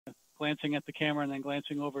glancing at the camera and then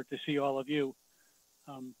glancing over to see all of you.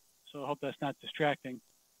 So I hope that's not distracting.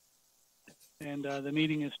 And the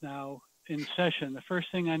meeting is now in session. The first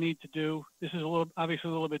thing I need to do, this is obviously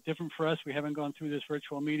a little bit different for us. We haven't gone through this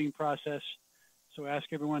virtual meeting process, so I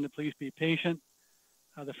ask everyone to please be patient.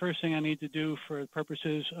 The first thing I need to do for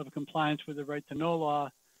purposes of compliance with the right to know law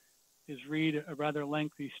is read a rather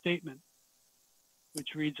lengthy statement,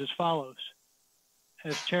 which reads as follows.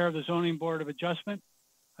 As chair of the Zoning Board of Adjustment,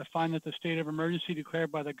 I find that the state of emergency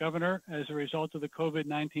declared by the governor as a result of the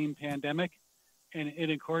COVID-19 pandemic and in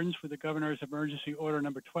accordance with the governor's emergency order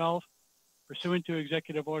number 12, pursuant to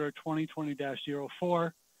Executive Order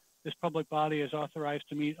 2020-04, this public body is authorized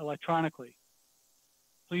to meet electronically.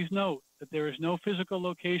 Please note that there is no physical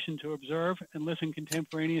location to observe and listen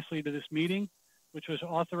contemporaneously to this meeting, which was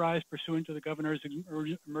authorized pursuant to the governor's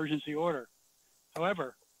emergency order.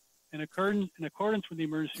 However, in accordance with the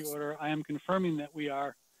emergency order, I am confirming that we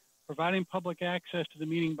are providing public access to the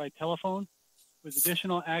meeting by telephone with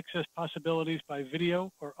additional access possibilities by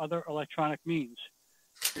video or other electronic means.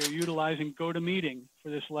 We are utilizing GoToMeeting for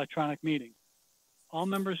this electronic meeting. All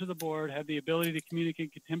members of the board have the ability to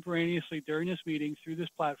communicate contemporaneously during this meeting through this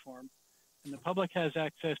platform, and the public has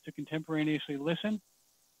access to contemporaneously listen,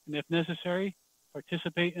 and if necessary,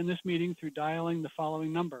 participate in this meeting through dialing the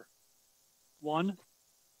following number: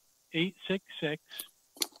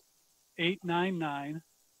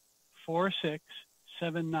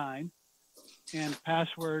 1-866-899-4679 and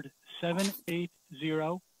password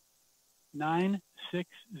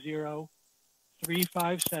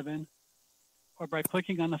 780-960-357, or by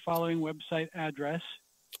clicking on the following website address,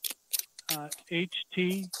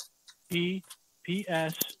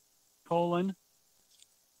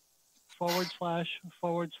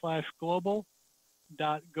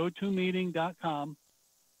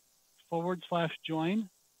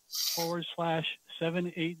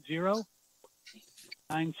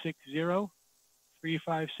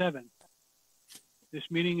 This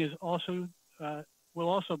meeting is also will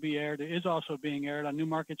also be aired. It is also being aired on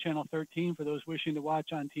Newmarket Channel 13 for those wishing to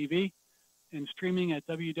watch on TV, and streaming at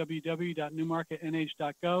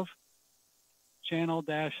www.newmarketnh.gov,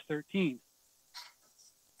 channel-13.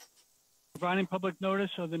 Providing public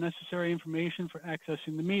notice of the necessary information for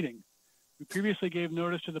accessing the meeting. We previously gave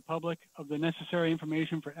notice to the public of the necessary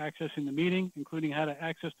information for accessing the meeting, including how to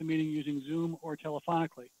access the meeting using Zoom or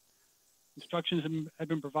telephonically. Instructions have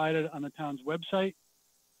been provided on the town's website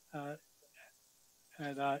at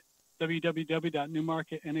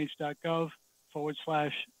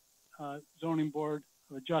www.newmarketnh.gov/zoning board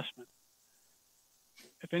of adjustment.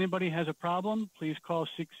 If anybody has a problem, please call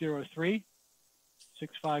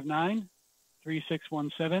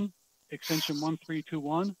 603-659-3617, extension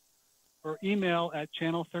 1321, or email at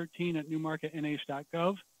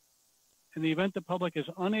channel13@newmarketnh.gov. In the event the public is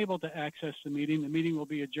unable to access the meeting will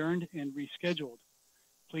be adjourned and rescheduled.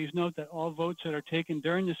 Please note that all votes that are taken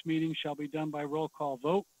during this meeting shall be done by roll call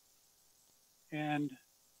vote. And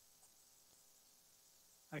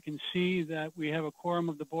I can see that we have a quorum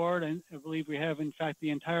of the board, and I believe we have, in fact,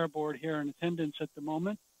 the entire board here in attendance at the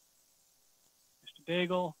moment. Mr.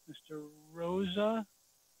 Daigle, Mr. Rosa,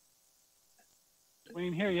 is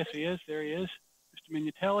Wayne here? Yes, he is. There he is. Mr.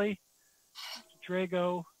 Mignatelli, Mr.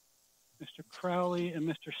 Drago, Mr. Crowley, and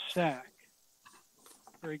Mr. Sack.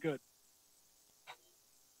 Very good.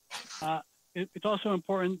 It's also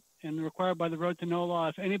important and required by the Road to Know law,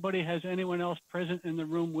 if anybody has anyone else present in the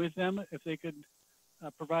room with them, if they could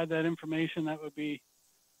provide that information, that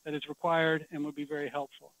is required and would be very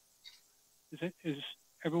helpful. Is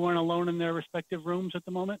everyone alone in their respective rooms at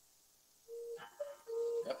the moment?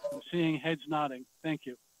 Yep. I'm seeing heads nodding. Thank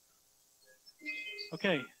you.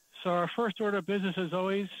 Okay, so our first order of business, as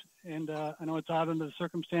always, and I know it's odd under the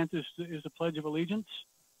circumstances, is the Pledge of Allegiance.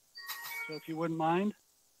 So if you wouldn't mind.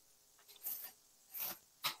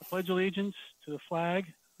 I pledge allegiance to the flag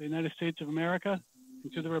of the United States of America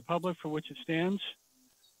and to the republic for which it stands.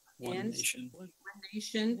 One nation.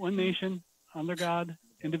 One nation, under God,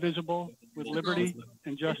 indivisible, with liberty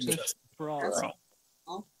and justice for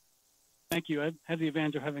all. Thank you. I had the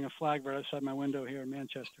advantage of having a flag right outside my window here in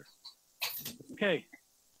Manchester. Okay.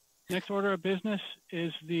 Next order of business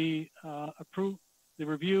is the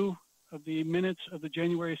review of the minutes of the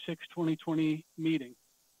January 6, 2020 meeting.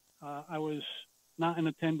 I was not in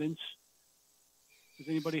attendance. Does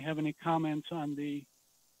anybody have any comments on the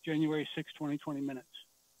January 6, 2020 minutes?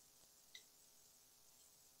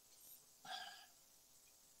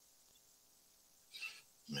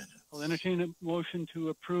 I'll entertain a motion to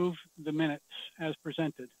approve the minutes as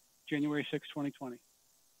presented, January 6, 2020.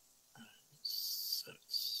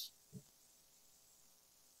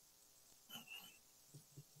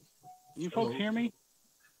 Can you folks hear me?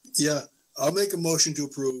 Yeah, I'll make a motion to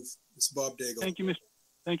approve. It's Bob Daigle. Thank you,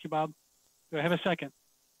 Thank you, Bob. Do I have a second?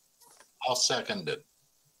 I'll second it.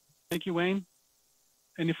 Thank you, Wayne.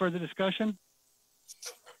 Any further discussion?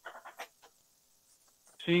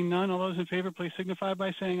 Seeing none, all those in favor, please signify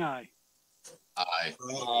by saying aye. Aye.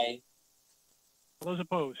 Aye. All those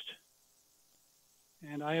opposed?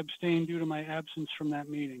 And I abstain due to my absence from that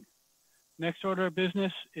meeting. Next order of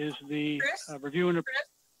business is the review and...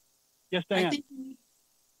 Yes, Diane. I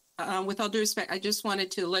think, with all due respect, I just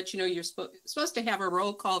wanted to let you know you're supposed to have a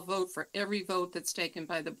roll call vote for every vote that's taken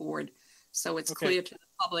by the board. So it's clear to the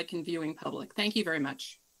public and viewing public. Thank you very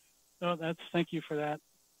much. So thank you for that.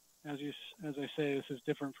 As I say, this is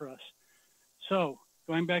different for us. So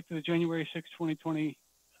going back to the January 6, 2020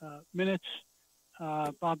 minutes,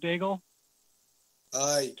 Bob Daigle.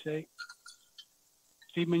 Aye.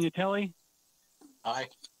 Steve Mignatelli. Aye.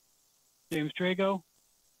 James Drago.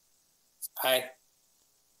 Aye.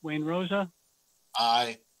 Wayne Rosa.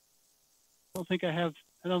 Aye. I don't think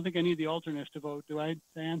I need the alternates to vote, do I,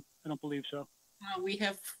 Dan? I don't believe so. We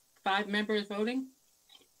have 5 members voting.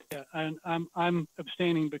 Yeah, and I'm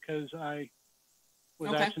abstaining because I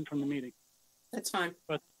was absent from the meeting. That's fine.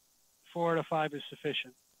 But 4 out of 5 is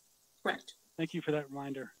sufficient. Correct. Thank you for that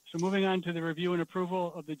reminder. So moving on to the review and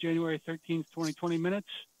approval of the January 13th, 2020 minutes.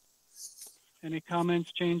 Any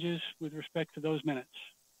comments, changes with respect to those minutes?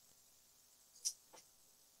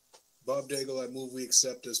 Bob Daigle, I move we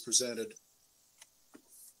accept as presented.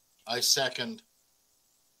 I second.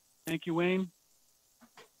 Thank you, Wayne.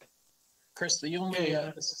 Chris, the only,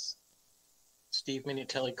 this is Steve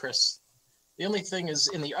Mignatelli, Chris. The only thing is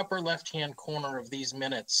in the upper left-hand corner of these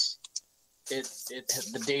minutes,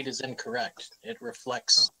 the date is incorrect. It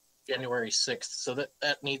reflects January 6th. So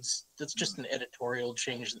that's just an editorial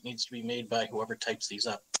change that needs to be made by whoever types these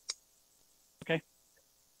up. Okay.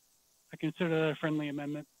 I consider that a friendly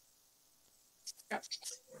amendment. Yep.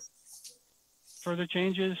 Further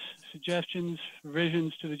changes, suggestions,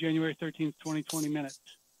 revisions to the January 13th, 2020 minutes?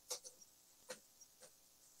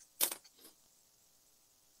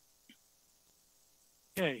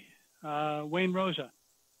 Okay. Wayne Rosa.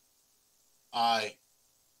 Aye.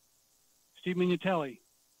 Steve Mignatelli.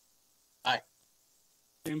 Aye.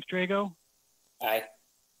 James Drago. Aye.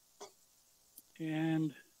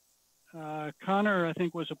 And Connor, I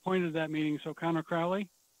think, was appointed to that meeting. So Connor Crowley.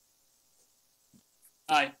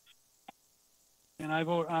 Aye. And I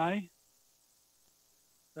vote aye.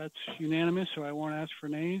 That's unanimous, so I won't ask for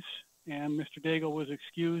nays. And Mr. Daigle was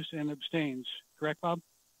excused and abstains. Correct, Bob?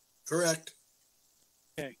 Correct.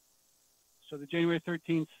 Okay. So the January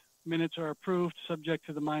 13th minutes are approved, subject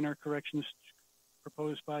to the minor corrections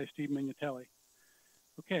proposed by Steve Mignatelli.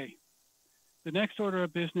 Okay. The next order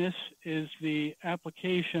of business is the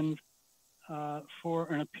application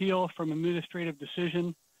for an appeal from administrative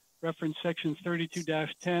decision, reference section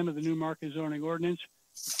 32-10 of the Newmarket zoning ordinance,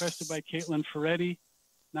 requested by Caitlin Ferretti,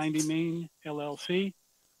 90 Main LLC,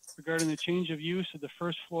 regarding the change of use of the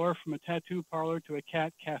first floor from a tattoo parlor to a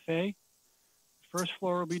cat cafe. The first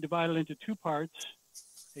floor will be divided into 2 parts,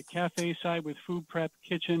 a cafe side with food prep,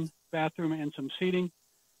 kitchen, bathroom, and some seating.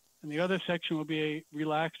 And the other section will be a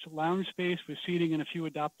relaxed lounge space with seating and a few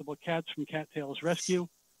adoptable cats from Cattails Rescue.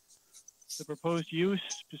 The proposed use,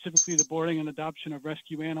 specifically the boarding and adoption of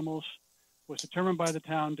rescue animals, was determined by the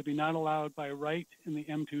town to be not allowed by right in the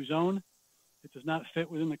M2 zone. It does not fit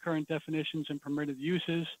within the current definitions and permitted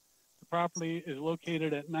uses. The property is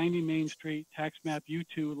located at 90 Main Street, tax map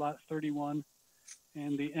U2, lot 31,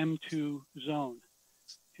 and the M2 zone.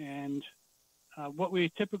 And what we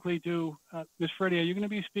typically do, Ms. Ferretti, are you going to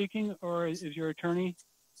be speaking, or is your attorney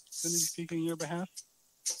going to be speaking on your behalf?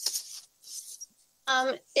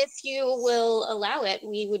 If you will allow it,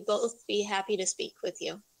 we would both be happy to speak with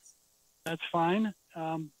you. That's fine.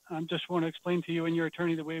 I just want to explain to you and your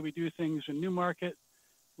attorney the way we do things in Newmarket,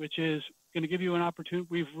 which is going to give you an opportunity.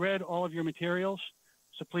 We've read all of your materials,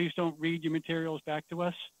 so please don't read your materials back to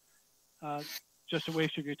us. Just a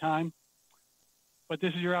waste of your time. But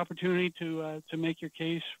this is your opportunity to make your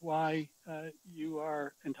case why you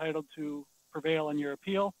are entitled to prevail in your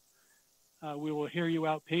appeal. We will hear you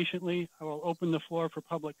out patiently. I will open the floor for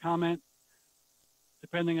public comment.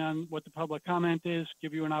 Depending on what the public comment is,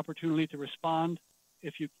 give you an opportunity to respond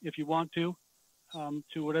if you want to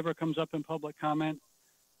whatever comes up in public comment.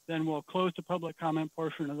 Then we'll close the public comment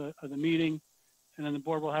portion of the meeting, and then the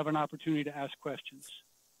board will have an opportunity to ask questions.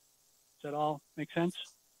 Does that all make sense?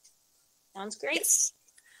 Sounds great.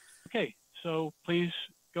 Okay, so please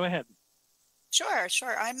go ahead. Sure,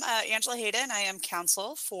 sure. I'm Angela Hayden. I am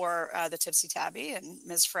counsel for the Tipsy Tabby and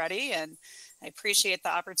Ms. Freddie, and I appreciate the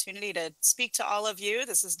opportunity to speak to all of you.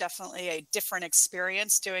 This is definitely a different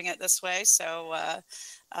experience doing it this way. So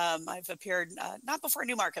I've appeared not before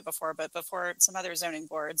Newmarket before, but before some other zoning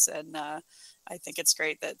boards, and I think it's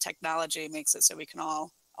great that technology makes it so we can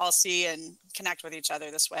all see and connect with each other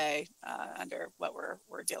this way under what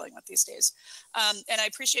we're dealing with these days. And I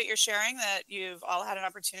appreciate your sharing that you've all had an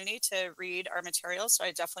opportunity to read our materials. So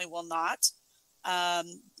I definitely will not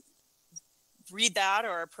read that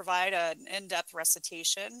or provide an in-depth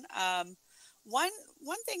recitation. One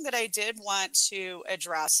thing that I did want to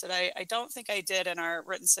address that I don't think I did in our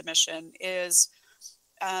written submission is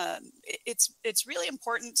it's really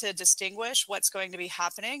important to distinguish what's going to be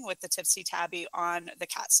happening with the Tipsy Tabby on the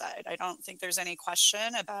cat side. I don't think there's any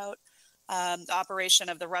question about the operation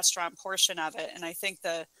of the restaurant portion of it. And I think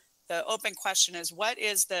the open question is, what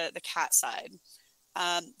is the cat side?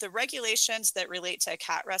 The regulations that relate to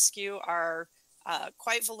cat rescue are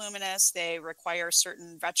quite voluminous. They require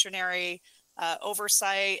certain veterinary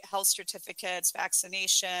oversight, health certificates,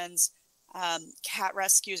 vaccinations. Cat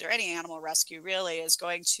rescues, or any animal rescue really, is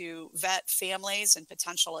going to vet families and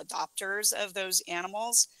potential adopters of those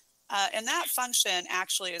animals. And that function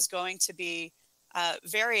actually is going to be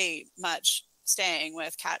very much staying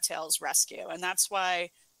with Cattails Rescue. And that's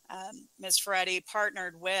why Ms. Ferretti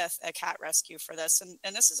partnered with a cat rescue for this.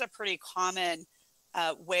 And this is a pretty common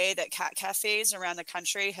way that cat cafes around the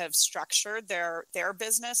country have structured their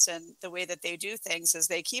business, and the way that they do things is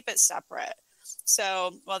they keep it separate.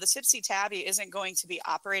 So while the Tipsy Tabby isn't going to be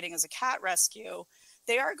operating as a cat rescue,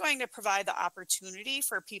 they are going to provide the opportunity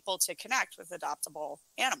for people to connect with adoptable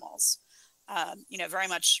animals. Very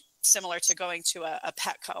much similar to going to a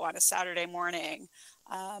Petco on a Saturday morning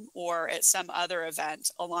or at some other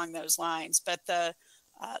event along those lines. But the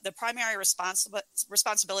primary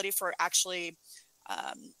responsibility for actually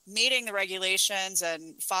meeting the regulations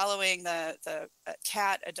and following the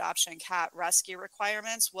cat adoption, cat rescue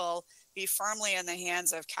requirements will be firmly in the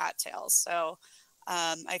hands of Cattails. So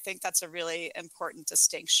I think that's a really important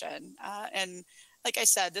distinction. And like I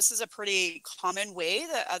said, this is a pretty common way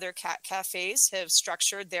that other cat cafes have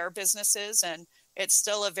structured their businesses, and it's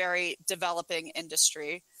still a very developing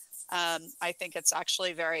industry. I think it's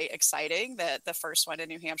actually very exciting that the first one in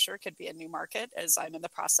New Hampshire could be in Newmarket, as I'm in the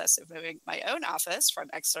process of moving my own office from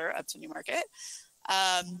Exeter up to Newmarket.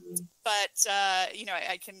 I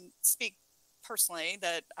can speak personally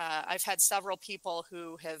that I've had several people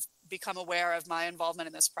who have become aware of my involvement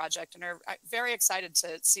in this project and are very excited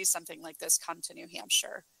to see something like this come to New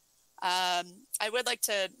Hampshire. I would like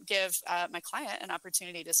to give my client an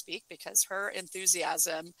opportunity to speak, because her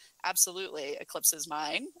enthusiasm absolutely eclipses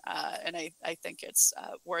mine, and I think it's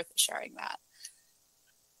worth sharing that.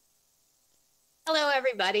 Hello,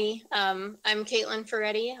 everybody. I'm Caitlin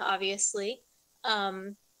Ferretti, obviously.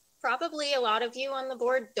 Probably a lot of you on the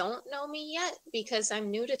board don't know me yet because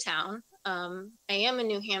I'm new to town. I am a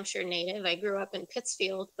New Hampshire native. I grew up in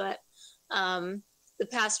Pittsfield, but the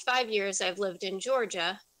past 5 years I've lived in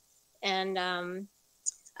Georgia. And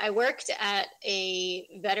I worked at a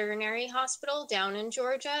veterinary hospital down in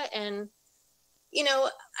Georgia. And,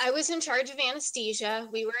 I was in charge of anesthesia.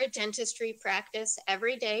 We were a dentistry practice.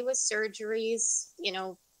 Every day was surgeries,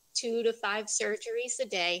 2 to 5 surgeries a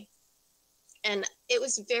day. And it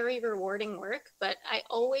was very rewarding work, but I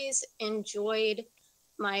always enjoyed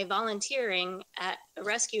my volunteering at a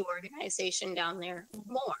rescue organization down there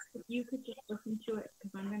more. You could just listen to it,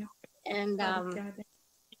 because I'm going to. And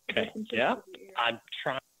okay, yeah, I'm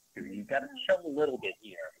trying to. You've got to chill a little bit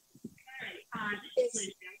here.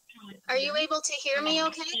 Are you able to hear me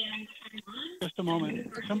okay? Just a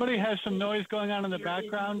moment. Somebody has some noise going on in the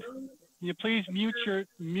background. Can you please mute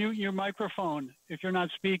your microphone if you're not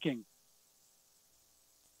speaking?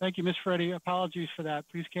 Thank you, Ms. Freddie. Apologies for that.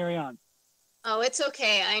 Please carry on. Oh, it's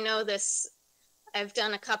okay. I know this. I've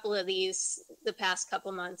done a couple of these the past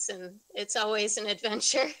couple months, and it's always an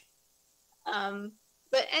adventure.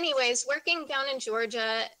 But anyways, working down in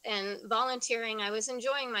Georgia and volunteering, I was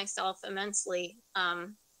enjoying myself immensely.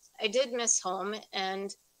 I did miss home,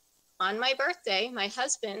 and on my birthday, my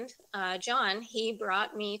husband, John, he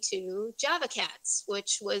brought me to Java Cats,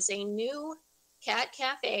 which was a new cat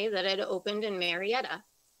cafe that had opened in Marietta.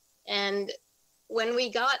 And when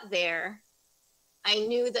we got there, I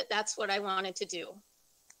knew that that's what I wanted to do.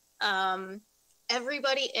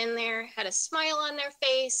 Everybody in there had a smile on their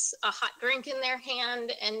face, a hot drink in their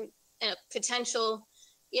hand, and a potential,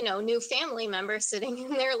 new family member sitting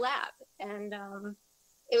in their lap. And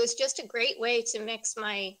it was just a great way to mix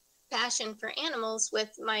my passion for animals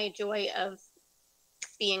with my joy of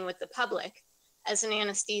being with the public. as an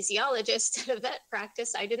anesthesiologist at a vet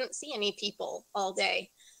practice, I didn't see any people all day.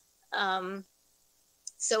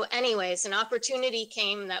 So anyways, an opportunity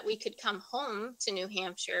came that we could come home to New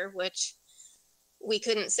Hampshire, which we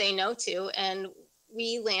couldn't say no to, and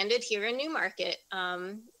we landed here in Newmarket.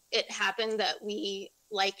 It happened that we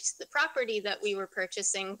liked the property that we were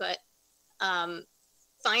purchasing, but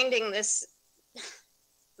finding this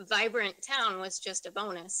vibrant town was just a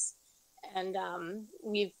bonus. And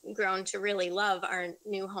we've grown to really love our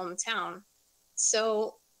new hometown.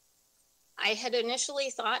 So I had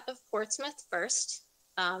initially thought of Portsmouth first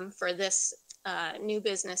for this new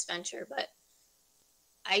business venture, but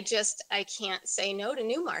I can't say no to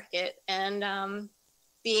Newmarket. And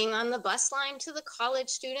being on the bus line to the college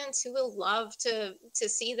students who will love to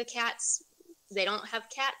see the cats. They don't have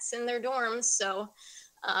cats in their dorms, so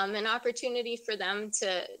an opportunity for them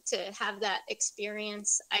to have that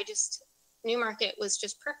experience. Newmarket was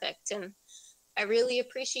just perfect. And I really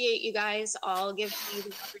appreciate you guys all giving me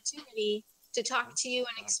the opportunity to talk to you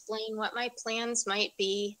and explain what my plans might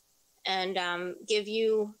be and give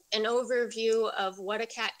you an overview of what a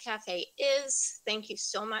cat cafe is. Thank you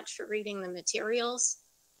so much for reading the materials.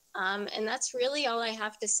 And that's really all I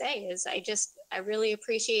have to say is I really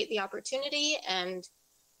appreciate the opportunity, and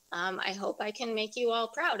I hope I can make you all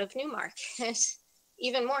proud of Newmarket,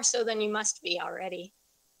 even more so than you must be already.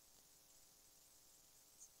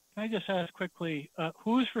 Can I just ask quickly,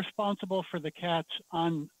 who's responsible for the cats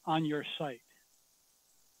on your site?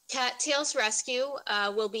 Cattails Rescue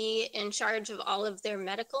will be in charge of all of their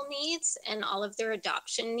medical needs and all of their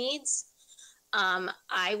adoption needs.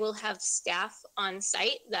 I will have staff on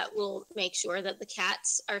site that will make sure that the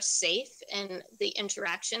cats are safe and the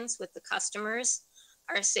interactions with the customers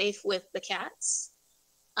are safe with the cats.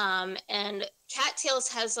 And Cattails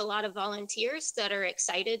has a lot of volunteers that are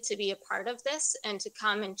excited to be a part of this and to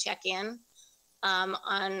come and check in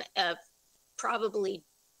on a probably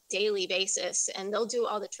daily basis. And they'll do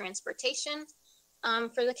all the transportation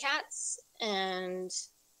for the cats. And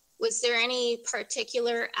was there any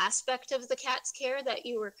particular aspect of the cat's care that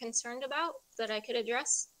you were concerned about that I could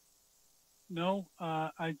address? No,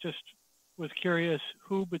 I just was curious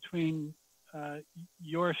who between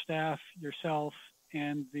your staff, yourself,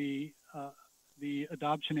 and the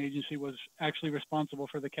adoption agency was actually responsible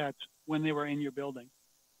for the cats when they were in your building.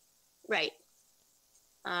 Right.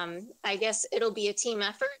 I guess it'll be a team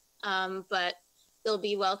effort, but they'll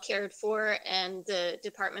be well cared for, and the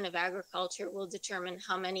Department of Agriculture will determine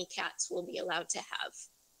how many cats we'll be allowed to have.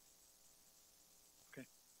 Okay.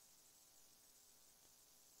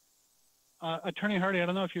 Attorney Hardy, I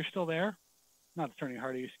don't know if you're still there. Not Attorney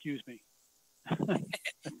Hardy, excuse me.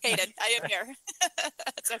 Hayden, I am here.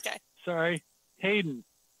 It's okay. Sorry, Hayden.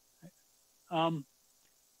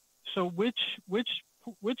 So which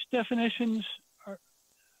definitions are,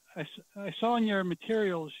 I saw in your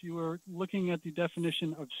materials you were looking at the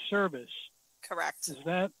definition of service. Correct. Is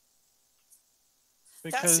that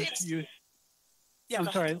because you? Yeah,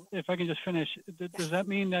 I'm sorry, if I can just finish. Does that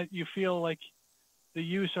mean that you feel like the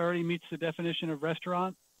use already meets the definition of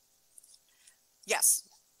restaurant? Yes.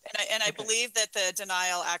 And I believe that the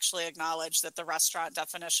denial actually acknowledged that the restaurant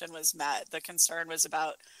definition was met. The concern was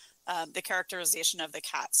about the characterization of the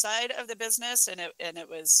cat side of the business, and it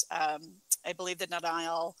was I believe the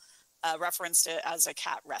denial referenced it as a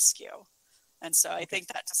cat rescue. And so I think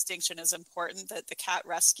that distinction is important, that the cat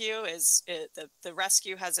rescue the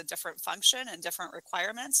rescue has a different function and different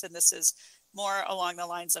requirements, and this is more along the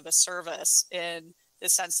lines of a service in the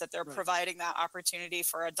sense that they're providing that opportunity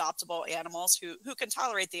for adoptable animals who can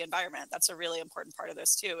tolerate the environment. That's a really important part of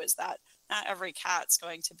this too, is that not every cat's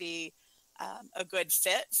going to be a good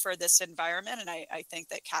fit for this environment. And I think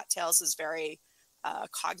that Cattails is very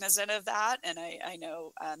cognizant of that. And I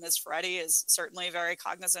know Ms. Ferretti is certainly very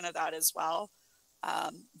cognizant of that as well.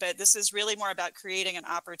 But this is really more about creating an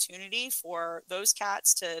opportunity for those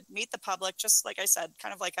cats to meet the public, just like I said,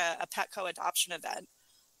 kind of like a Petco adoption event.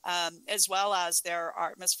 As well as there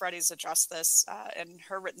are, Ms. Ferretti's addressed this in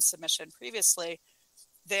her written submission previously,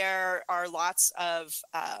 there are lots of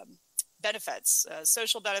benefits,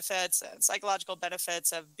 social benefits and psychological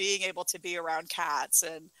benefits of being able to be around cats.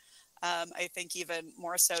 And I think even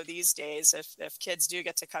more so these days, if kids do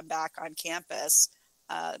get to come back on campus,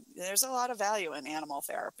 there's a lot of value in animal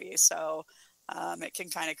therapy. So it can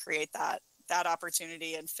kind of create that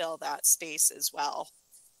opportunity and fill that space as well.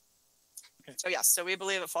 Okay. So yes, so we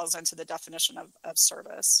believe it falls into the definition of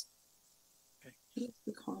service. Okay.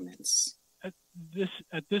 The comments.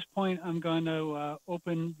 At this point, I'm going to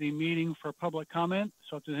open the meeting for public comment.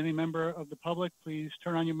 So if there's any member of the public, please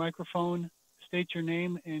turn on your microphone, state your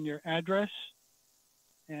name and your address,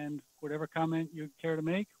 and whatever comment you care to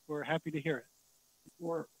make, we're happy to hear it.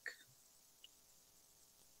 Work.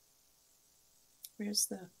 Where's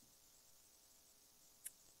the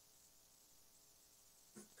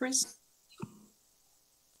Chris?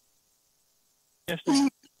 Yes, ma'am.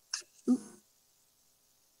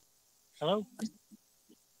 Hello?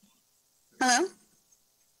 Hello?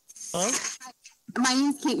 Hello? My name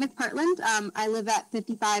is Kate McPartland. I live at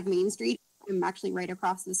 55 Main Street. I'm actually right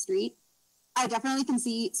across the street. I definitely can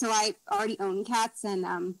see, so I already own cats, and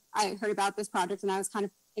I heard about this project, and I was kind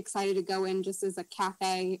of excited to go in just as a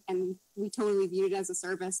cafe, and we totally viewed it as a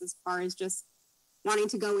service as far as just wanting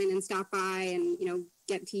to go in and stop by and, you know,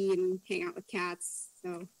 get tea and hang out with cats.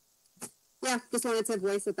 So, yeah, just wanted to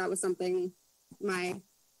voice that was something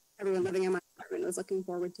everyone living in my apartment was looking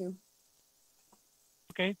forward to.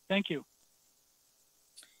 Okay, thank you.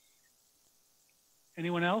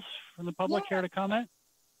 Anyone else from the public care to comment?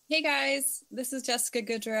 Hey guys, this is Jessica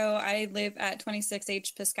Goodrow. I live at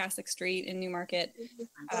 26H Piscassic Street in Newmarket.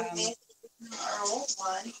 Our old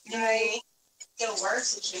one, it'll work,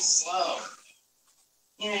 it's just slow.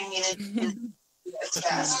 You know what I mean? It's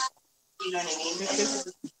fast. You know what I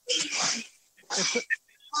mean?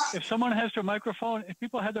 If someone has their microphone, if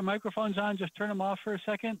people have their microphones on, just turn them off for a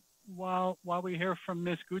second while we hear from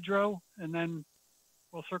Ms. Goodrow, and then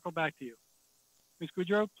we'll circle back to you. Ms.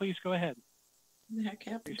 Goodrow, please go ahead.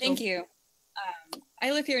 Thank you.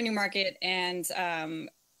 I live here in Newmarket, and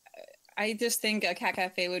I just think a cat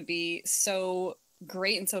cafe would be so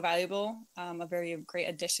great and so valuable. A very great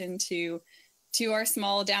addition to our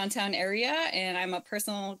small downtown area. And I'm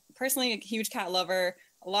personally a huge cat lover.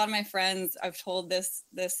 A lot of my friends I've told this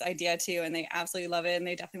idea to, and they absolutely love it, and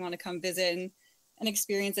they definitely want to come visit and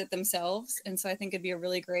experience it themselves. And so I think it'd be a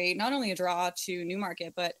really great, not only a draw to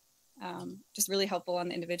Newmarket, but just really helpful on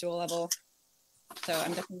the individual level. So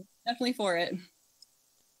I'm definitely for it.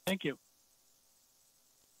 Thank you.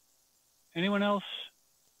 Anyone else?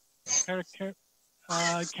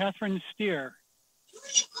 Catherine Steer.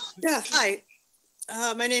 Yeah, hi.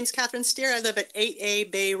 My name's Catherine Steer. I live at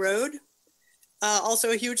 8A Bay Road.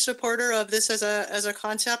 Also a huge supporter of this as a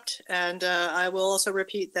concept. And I will also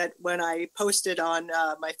repeat that when I posted on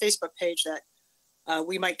my Facebook page that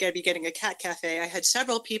we might be getting a cat cafe, I had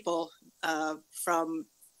several people from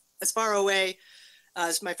as far away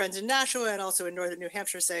as my friends in Nashua and also in northern New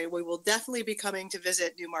Hampshire say we will definitely be coming to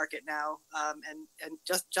visit Newmarket now, and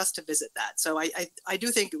just to visit that. So I do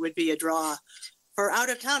think it would be a draw for out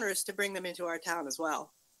of towners to bring them into our town as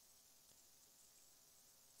well.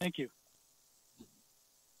 Thank you.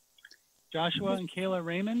 Joshua and Kayla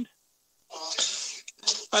Raymond.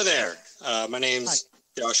 Hi there. My name's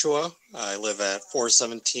Joshua. I live at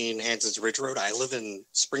 417 Hanson's Ridge Road. I live in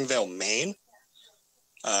Springvale, Maine.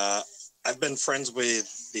 I've been friends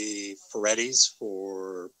with the Ferrettis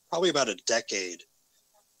for probably about a decade.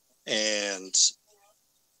 And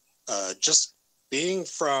just being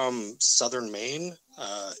from southern Maine,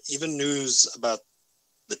 even news about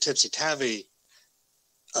the Tipsy Tavy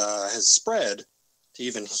has spread to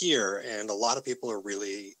even here. And a lot of people are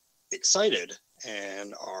really excited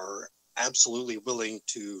and are absolutely willing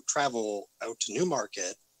to travel out to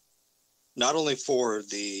Newmarket, not only for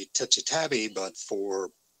the Tipsy Tabby, but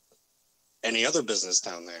for any other business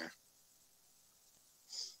down there.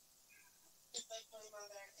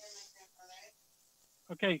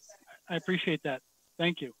 Okay, I appreciate that.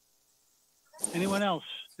 Thank you. Anyone else?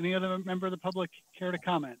 Any other member of the public care to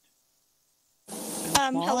comment?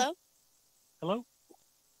 Hello? Hello?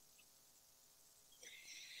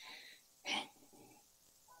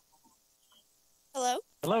 Hello?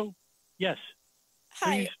 Hello? Yes.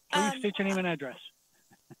 Hi. Please state your name and address.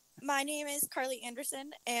 My name is Carly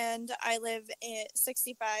Anderson, and I live at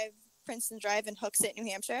 65 Princeton Drive in Hooksett, New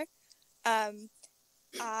Hampshire.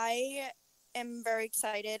 I am very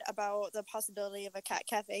excited about the possibility of a cat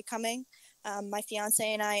cafe coming. My fiance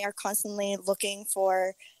and I are constantly looking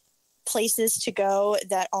for places to go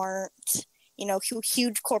that aren't,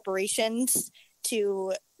 huge corporations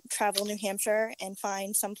to travel New Hampshire and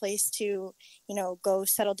find some place to, go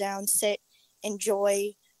settle down, sit,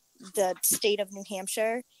 enjoy the state of New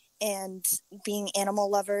Hampshire, and being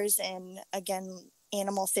animal lovers, and again,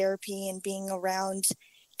 animal therapy, and being around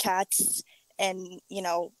cats, and,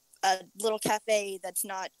 a little cafe that's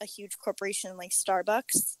not a huge corporation like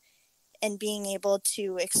Starbucks, and being able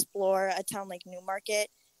to explore a town like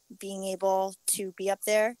Newmarket, being able to be up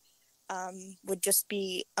there would just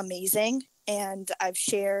be amazing. And I've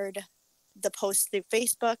shared the posts through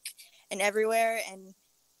Facebook and everywhere. And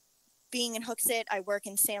being in Hooksett, I work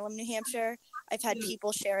in Salem, New Hampshire. I've had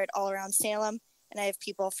people share it all around Salem, and I have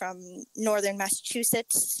people from northern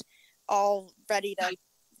Massachusetts all ready to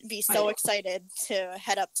be so excited to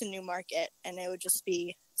head up to Newmarket, and it would just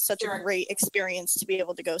be such a great experience to be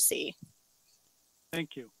able to go see.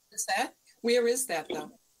 Thank you. Is that? Where is that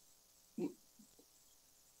though?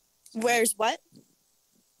 Where's what?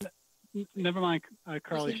 Never mind,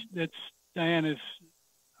 Carly. It's Diane.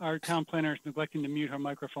 Our town planner is neglecting to mute her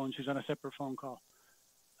microphone. She's on a separate phone call.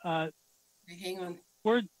 Hang on.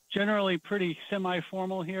 We're generally pretty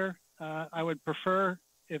semi-formal here. I would prefer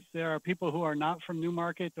if there are people who are not from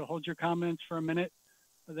Newmarket to hold your comments for a minute.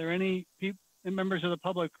 Are there any members of the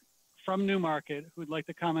public from Newmarket who would like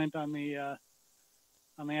to comment on the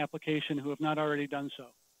application who have not already done so?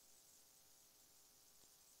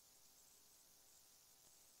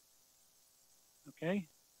 Okay.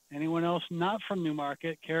 Anyone else not from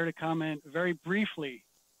Newmarket care to comment very briefly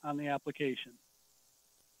on the application?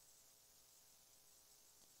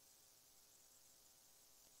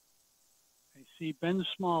 I see Ben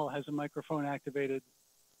Small has a microphone activated.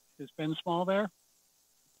 Is Ben Small there?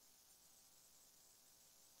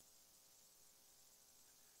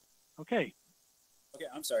 Okay. Okay,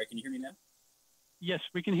 I'm sorry. Can you hear me now? Yes,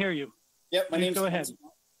 we can hear you. Yep, my name's Go ahead.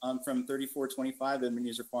 I'm from 3425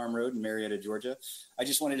 Ebenezer Farm Road in Marietta, Georgia. I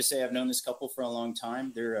just wanted to say I've known this couple for a long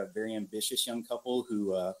time. They're a very ambitious young couple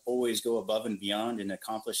who always go above and beyond and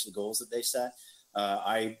accomplish the goals that they set.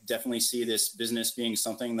 I definitely see this business being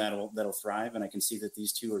something that'll thrive, and I can see that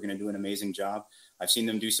these two are going to do an amazing job. I've seen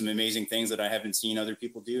them do some amazing things that I haven't seen other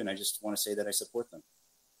people do, and I just want to say that I support them.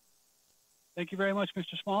 Thank you very much,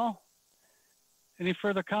 Mr. Small. Any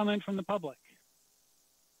further comment from the public?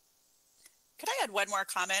 Could I add one more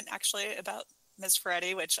comment actually about Ms.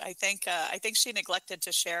 Ferretti, which I think she neglected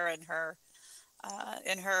to share in her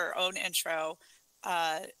own intro.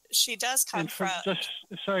 She does come from.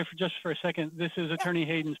 Sorry for a second. This is Attorney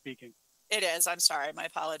Hayden speaking. It is. I'm sorry. My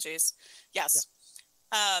apologies. Yes.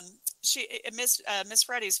 Yeah. Ms.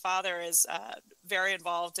 Ferretti's father is very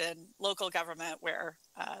involved in local government, where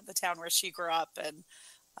the town where she grew up, and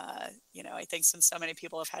I think since so many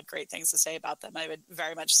people have had great things to say about them, I would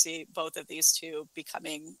very much see both of these two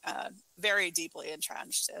becoming very deeply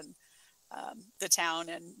entrenched in the town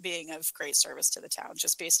and being of great service to the town,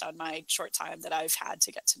 just based on my short time that I've had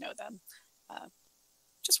to get to know them.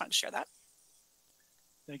 Just wanted to share that.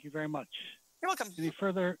 Thank you very much. You're welcome.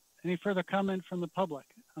 Any further comment from the public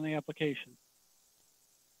on the application?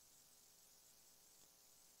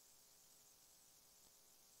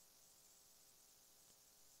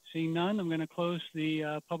 Seeing none, I'm going to close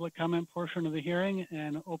the public comment portion of the hearing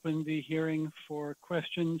and open the hearing for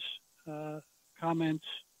questions, comments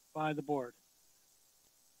by the board.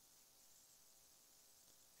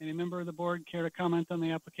 Any member of the board care to comment on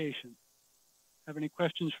the application? Have any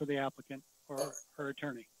questions for the applicant or her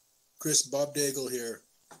attorney? Chris, Bob Daigle here.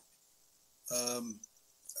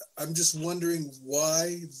 I'm just wondering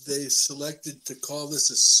why they selected to call this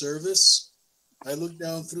a service. I looked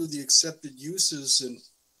down through the accepted uses, and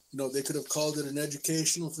they could have called it an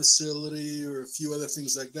educational facility or a few other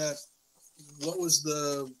things like that. What was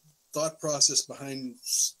the thought process behind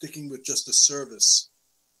sticking with just a service?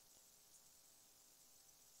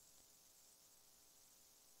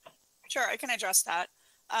 Sure, I can address that.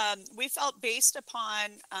 We felt, based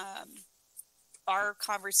upon our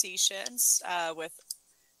conversations with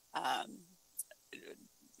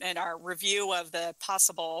and our review of the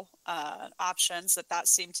possible options, that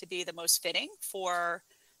seemed to be the most fitting for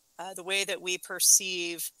the way that we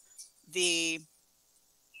perceive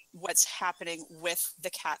what's happening with the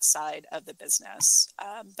cat side of the business.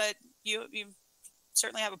 But you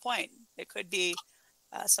certainly have a point. It could be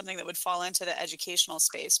something that would fall into the educational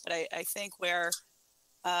space. But I think where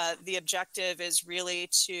the objective is really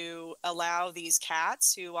to allow these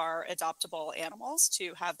cats, who are adoptable animals,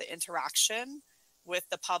 to have the interaction with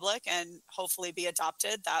the public and hopefully be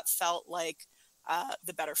adopted, that felt like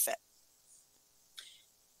the better fit.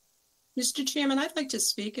 Mr. Chairman, I'd like to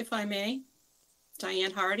speak, if I may.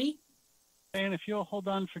 Diane Hardy. Diane, if you'll hold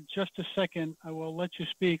on for just a second, I will let you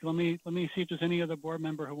speak. Let me see if there's any other board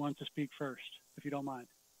member who wants to speak first, if you don't mind.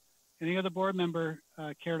 Any other board member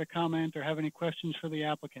care to comment or have any questions for the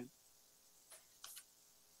applicant?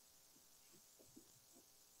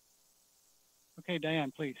 Okay,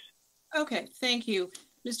 Diane, please. Okay, thank you.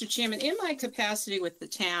 Mr. Chairman, in my capacity with the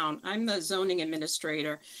town, I'm the zoning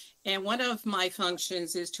administrator, and one of my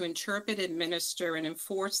functions is to interpret, administer, and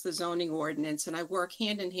enforce the zoning ordinance, and I work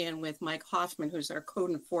hand in hand with Mike Hoffman, who's our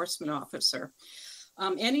code enforcement officer.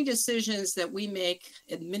 Any decisions that we make,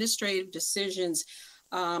 administrative decisions,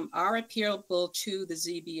 are appealable to the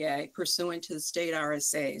ZBA pursuant to the state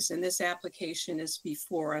RSAs, and this application is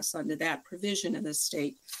before us under that provision in the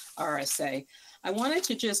state RSA. I wanted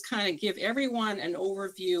to just kind of give everyone an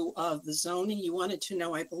overview of the zoning. You wanted to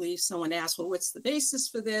know, I believe someone asked, well, what's the basis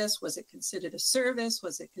for this? Was it considered a service?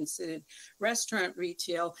 Was it considered restaurant,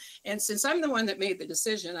 retail? And since I'm the one that made the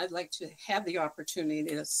decision, I'd like to have the opportunity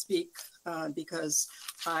to speak because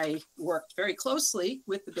I worked very closely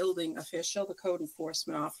with the building official, the code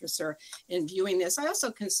enforcement officer, in viewing this. I also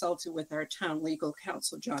consulted with our town legal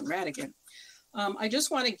counsel, John Radigan. I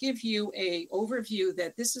just want to give you an overview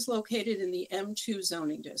that this is located in the M2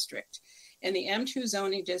 zoning district. And the M2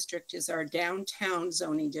 zoning district is our downtown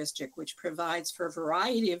zoning district, which provides for a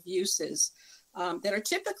variety of uses that are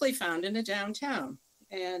typically found in a downtown.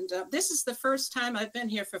 And this is the first time, I've been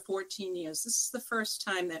here for 14 years. This is the first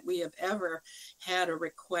time that we have ever had a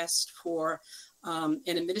request for an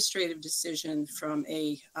administrative decision from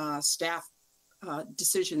a staff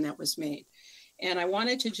decision that was made. And I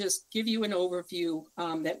wanted to just give you an overview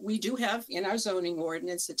that we do have in our zoning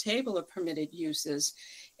ordinance, a table of permitted uses,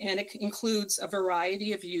 and it includes a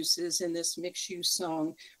variety of uses in this mixed-use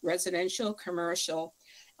zone, residential, commercial.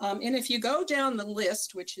 And if you go down the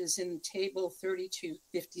list, which is in table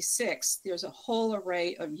 3256, there's a whole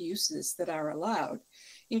array of uses that are allowed,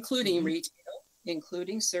 including retail,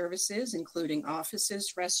 including services, including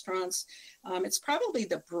offices, restaurants. It's probably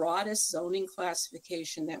the broadest zoning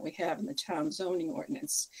classification that we have in the town zoning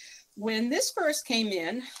ordinance. When this first came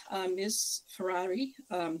in, Ms. Ferrari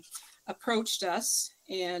approached us,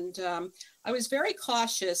 and I was very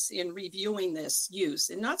cautious in reviewing this use,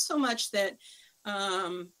 and not so much that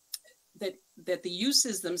that the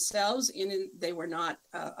uses themselves they were not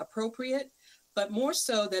appropriate, but more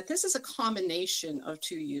so that this is a combination of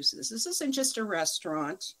two uses. This isn't just a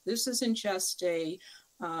restaurant. This isn't just a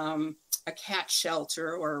cat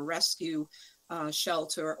shelter or a rescue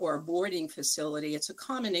shelter or a boarding facility. It's a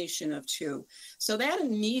combination of two. So that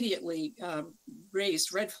immediately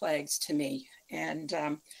raised red flags to me. And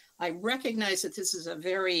I recognize that this is a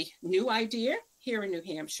very new idea here in New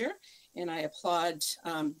Hampshire. And I applaud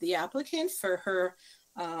the applicant for her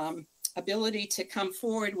ability to come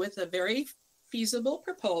forward with a very feasible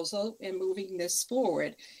proposal and moving this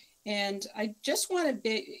forward. And I just want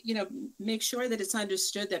to make sure that it's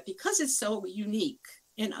understood that because it's so unique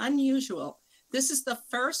and unusual, this is the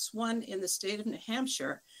first one in the state of New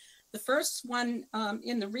Hampshire. The first one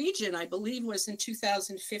in the region, I believe, was in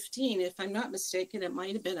 2015. If I'm not mistaken, it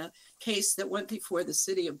might have been a case that went before the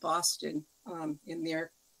city of Boston in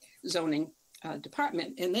their zoning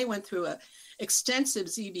department. And they went through an extensive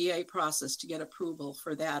ZBA process to get approval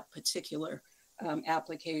for that particular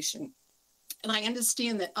application. And I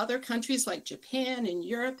understand that other countries like Japan and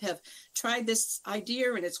Europe have tried this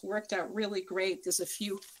idea and it's worked out really great. There's a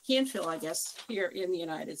few handful, I guess, here in the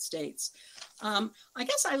United States. I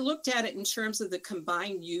guess I looked at it in terms of the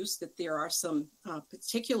combined use, that there are some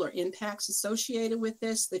particular impacts associated with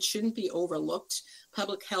this that shouldn't be overlooked,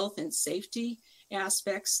 public health and safety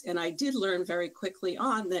aspects. And I did learn very quickly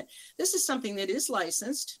on that this is something that is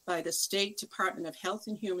licensed by the State Department of Health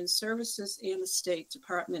and Human Services and the State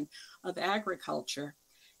Department of Agriculture.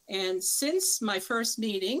 And since my first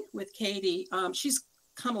meeting with Katie, she's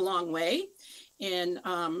come a long way in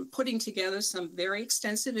putting together some very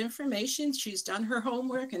extensive information. She's done her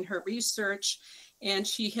homework and her research, and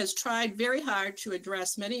she has tried very hard to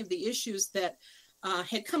address many of the issues that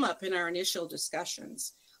had come up in our initial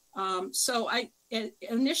discussions. So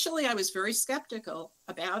initially I was very skeptical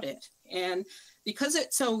about it. And because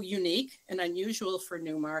it's so unique and unusual for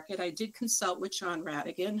Newmarket, I did consult with John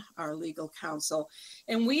Radigan, our legal counsel,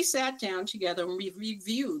 and we sat down together and we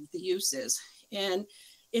reviewed the uses. And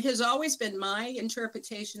it has always been my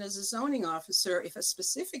interpretation as a zoning officer, if a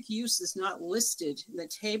specific use is not listed in the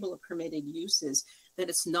table of permitted uses, that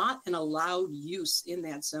it's not an allowed use in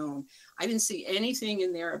that zone. I didn't see anything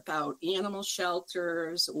in there about animal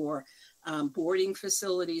shelters or boarding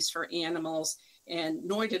facilities for animals, and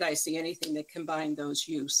nor did I see anything that combined those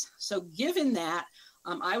use. So given that,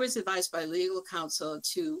 I was advised by legal counsel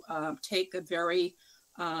to take a very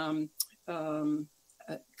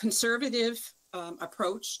conservative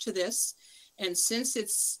approach to this. And since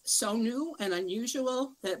it's so new and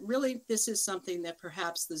unusual, that really this is something that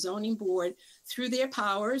perhaps the zoning board, through their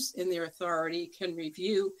powers and their authority, can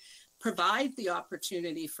review, provide the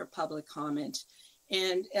opportunity for public comment.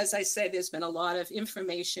 And as I said, there's been a lot of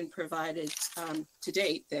information provided to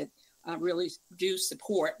date that really do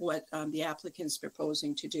support what the applicant's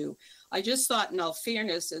proposing to do. I just thought, in all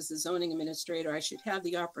fairness, as the zoning administrator, I should have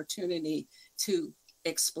the opportunity to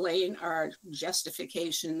explain our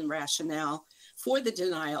justification and rationale for the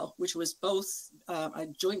denial, which was both a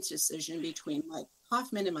joint decision between Mike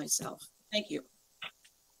Hoffman and myself. Thank you.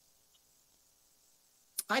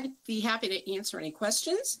 I'd be happy to answer any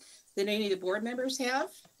questions that any of the board members have.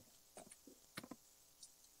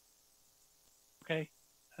 Okay.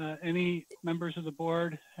 Any members of the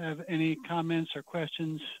board have any comments or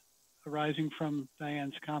questions arising from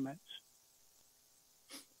Diane's comments?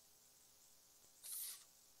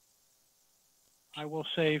 I will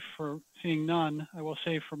say, for seeing none, I will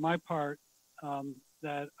say for my part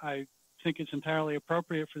that I think it's entirely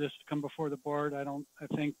appropriate for this to come before the board. I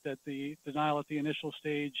think that the denial at the initial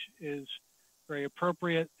stage is very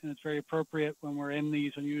appropriate, and it's very appropriate when we're in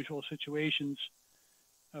these unusual situations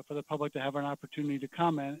for the public to have an opportunity to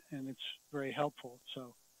comment, and it's very helpful.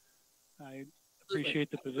 So I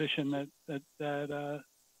appreciate the position that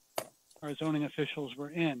our zoning officials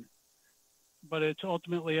were in. But it's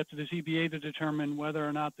ultimately up to the ZBA to determine whether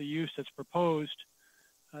or not the use that's proposed,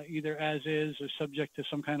 either as is or subject to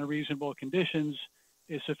some kind of reasonable conditions,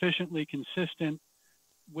 is sufficiently consistent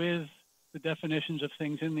with the definitions of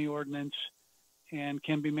things in the ordinance and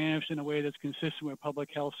can be managed in a way that's consistent with public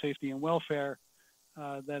health, safety, and welfare,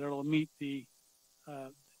 that it'll meet the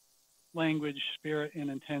language, spirit,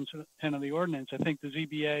 and intent of the ordinance. I think the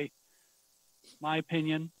ZBA, my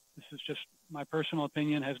opinion, this is just my personal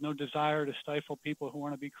opinion, has no desire to stifle people who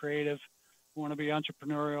want to be creative, who want to be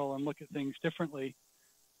entrepreneurial and look at things differently,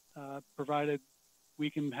 provided we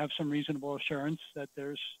can have some reasonable assurance that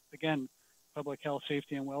there's, again, public health,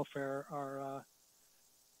 safety, and welfare are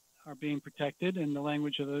being protected, and the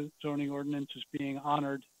language of the zoning ordinance is being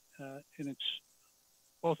honored in its,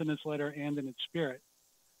 both in its letter and in its spirit.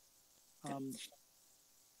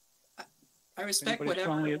 I respect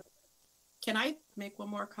whatever. Can I make one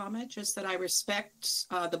more comment? Just that I respect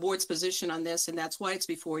the board's position on this, and that's why it's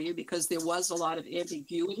before you, because there was a lot of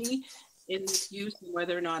ambiguity in this use and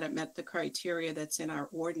whether or not it met the criteria that's in our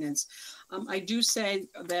ordinance. I do say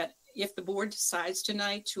that if the board decides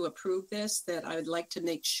tonight to approve this, that I would like to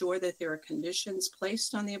make sure that there are conditions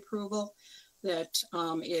placed on the approval, that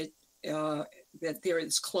that there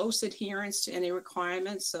is close adherence to any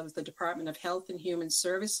requirements of the Department of Health and Human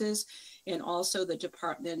Services and also the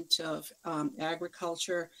Department of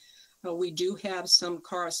Agriculture. We do have some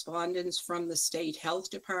correspondence from the State Health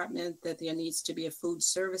Department that there needs to be a food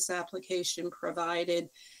service application provided,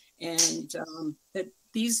 and that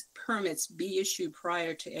these permits be issued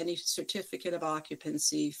prior to any certificate of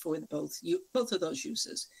occupancy for both of those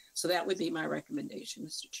uses. So that would be my recommendation,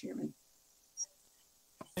 Mr. Chairman.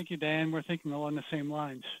 Thank you, Dan. We're thinking along the same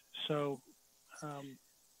lines. So, would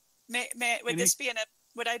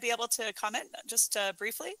I be able to comment just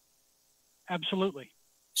briefly? Absolutely.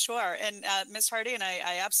 Sure. And Ms. Hardy, and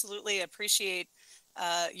I absolutely appreciate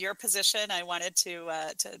your position. I wanted to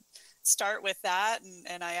start with that,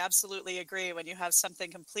 and I absolutely agree. When you have something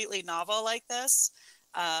completely novel like this,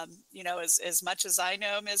 you know, as much as I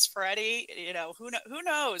know Ms. Ferretti, you know, who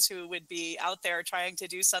knows who would be out there trying to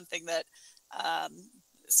do something that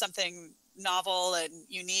something novel and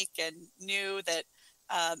unique and new that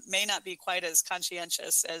may not be quite as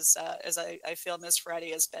conscientious as I feel Ms.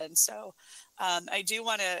 Ferretti has been. So I do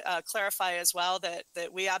want to clarify as well that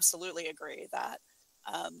we absolutely agree that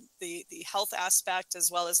the health aspect as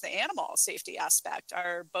well as the animal safety aspect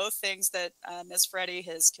are both things that Ms. Ferretti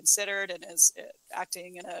has considered and is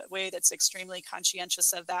acting in a way that's extremely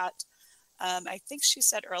conscientious of that. I think she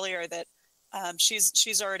said earlier that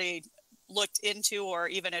she's already looked into or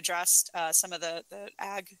even addressed some of the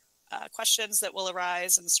ag questions that will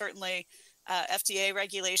arise, and certainly FDA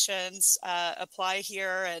regulations apply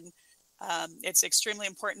here, and it's extremely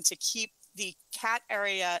important to keep the cat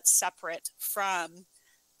area separate from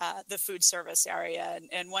the food service area,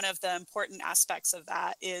 and one of the important aspects of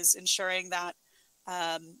that is ensuring that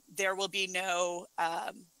there will be no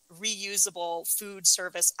reusable food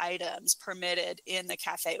service items permitted in the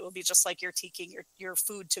cafe. It will be just like you're taking your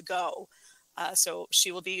food to go. So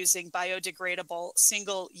she will be using biodegradable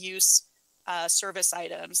single-use service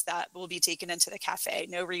items that will be taken into the cafe.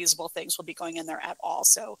 No reusable things will be going in there at all.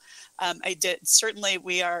 So certainly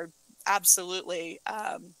we are absolutely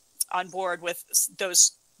on board with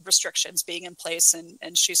those restrictions being in place,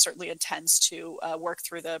 and she certainly intends to work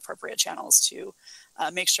through the appropriate channels to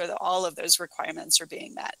make sure that all of those requirements are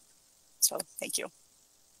being met. So thank you.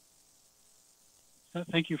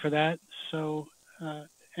 Thank you for that. So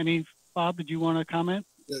Bob, did you want to comment?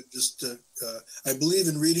 I believe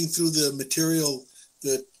in reading through the material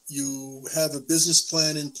that you have a business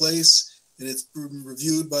plan in place and it's been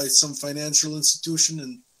reviewed by some financial institution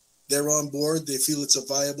and they're on board, they feel it's a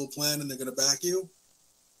viable plan and they're going to back you?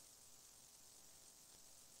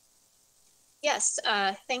 Yes,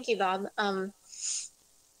 thank you, Bob.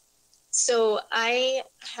 So I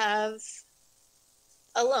have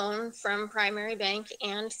a loan from Primary Bank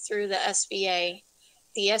and through the SBA.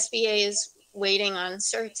 The SBA is waiting on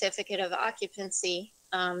certificate of occupancy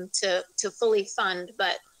to fully fund,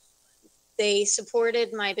 but they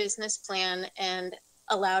supported my business plan and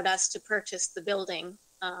allowed us to purchase the building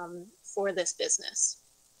for this business.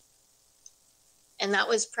 And that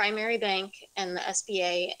was Primary Bank and the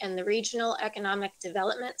SBA and the Regional Economic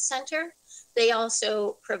Development Center. They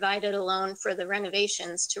also provided a loan for the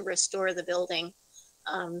renovations to restore the building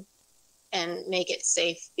and make it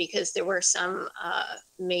safe, because there were some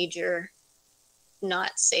major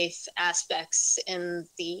not safe aspects in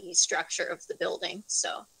the structure of the building.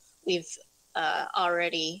 So we've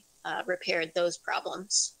already repaired those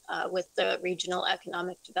problems with the Regional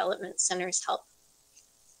Economic Development Center's help.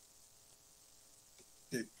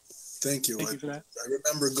 Okay. Thank you. Thank you for that. I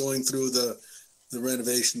remember going through the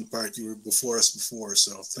renovation part. You were before us before,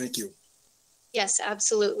 so thank you. Yes,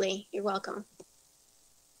 absolutely. You're welcome.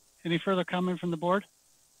 Any further comment from the board?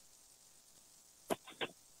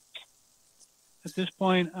 At this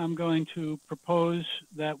point, I'm going to propose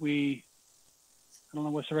that we, I don't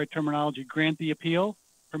know what's the right terminology, grant the appeal,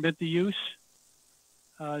 permit the use,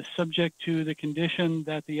 subject to the condition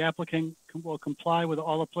that the applicant will comply with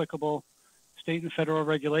all applicable state and federal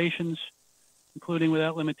regulations, including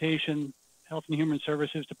without limitation, Health and Human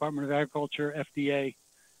Services, Department of Agriculture, FDA,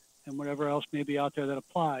 and whatever else may be out there that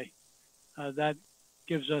apply. That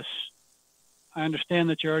gives us, I understand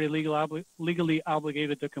that you're already legally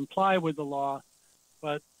obligated to comply with the law,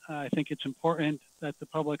 but I think it's important that the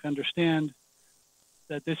public understand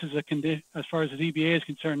that this is a condition, as far as the ZBA is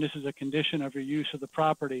concerned, this is a condition of your use of the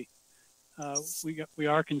property. We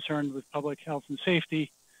are concerned with public health and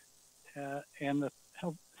safety and the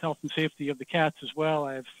health and safety of the cats as well.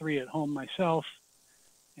 I have 3 at home myself,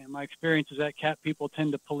 and my experience is that cat people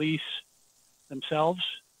tend to police themselves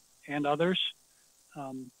and others.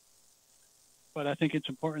 But I think it's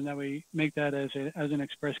important that we make that as an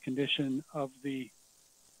express condition of the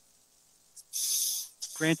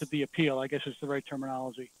grant of the appeal, I guess is the right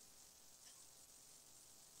terminology.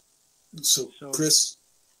 So Chris,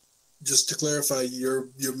 just to clarify, you're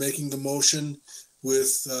making the motion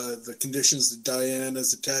with the conditions that Diane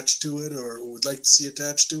has attached to it or would like to see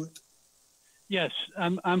attached to it? Yes,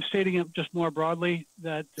 I'm stating it just more broadly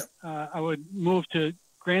that I would move to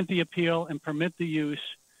grant the appeal and permit the use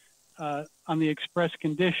on the express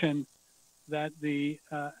condition that the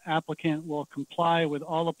applicant will comply with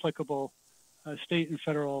all applicable state and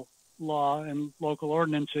federal law and local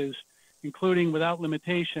ordinances, including without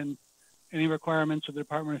limitation any requirements of the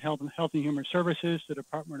Department of Health and Human Services, the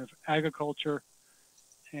Department of Agriculture,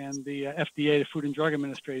 and the FDA, the Food and Drug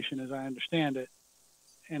Administration, as I understand it,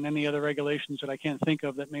 and any other regulations that I can't think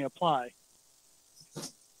of that may apply.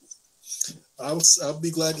 I'll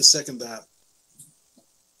be glad to second that.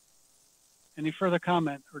 Any further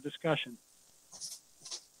comment or discussion?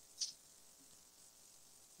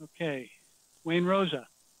 Okay. Wayne Rosa.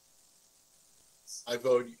 I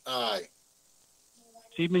vote aye.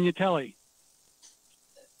 Steve Minutelli.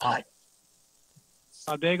 Aye.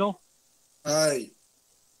 Bob Daigle. Aye.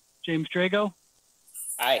 James Drago.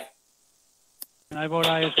 Aye. And I vote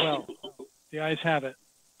aye as well. The ayes have it.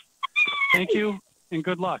 Thank you and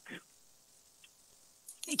good luck.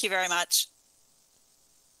 Thank you very much.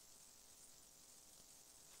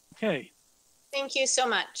 Okay. Thank you so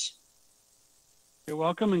much. You're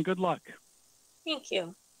welcome and good luck. Thank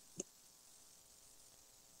you.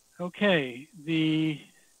 Okay. The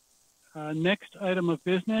next item of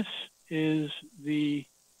business is the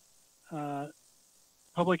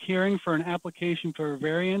public hearing for an application for a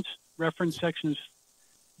variance, reference sections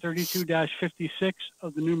 32-56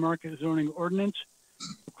 of the Newmarket zoning ordinance,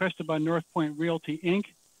 requested by North Point Realty, Inc.,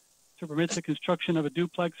 to permit the construction of a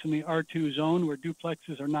duplex in the R2 zone where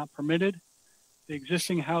duplexes are not permitted. The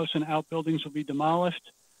existing house and outbuildings will be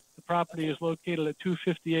demolished. The property is located at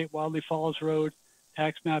 258 Wildly Falls Road,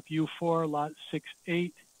 tax map U4, lot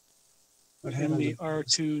 68, in the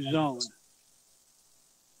R2 zone.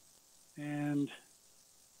 And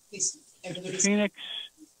Mr. Phoenix,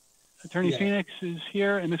 Attorney Phoenix is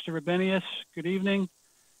here, and Mr. Rabenius. Good evening.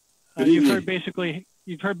 You've heard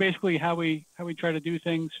basically how we try to do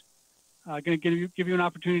things. Going to give you an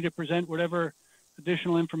opportunity to present whatever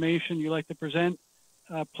additional information you like to present.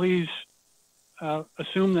 Please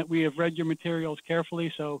assume that we have read your materials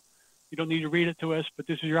carefully, so you don't need to read it to us, but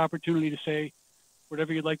this is your opportunity to say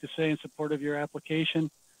whatever you'd like to say in support of your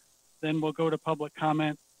application. Then we'll go to public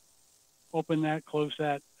comment, open that, close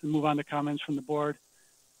that, and move on to comments from the board.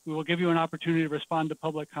 We will give you an opportunity to respond to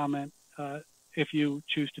public comment if you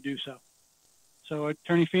choose to do so. So,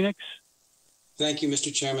 Attorney Phoenix. Thank you,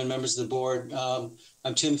 Mr. Chairman, members of the board.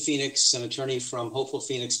 I'm Tim Phoenix, an attorney from Hopeful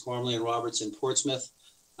Phoenix, Gormley and Roberts in Portsmouth.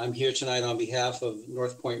 I'm here tonight on behalf of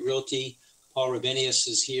North Point Realty. Paul Rabinius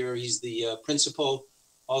is here. He's the principal.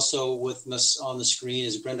 Also with us on the screen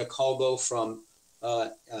is Brenda Colbo from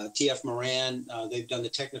TF Moran. They've done the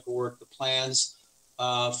technical work, the plans.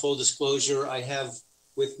 Full disclosure, I have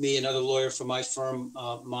with me another lawyer from my firm,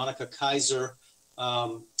 Monica Kaiser.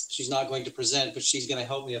 She's not going to present, but she's going to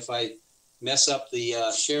help me if I mess up the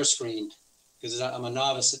share screen, because I'm a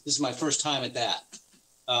novice. This is my first time at that.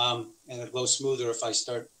 And it'll go smoother if I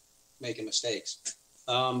start making mistakes.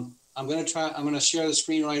 I'm going to share the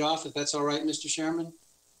screen right off, if that's all right, Mr. Chairman.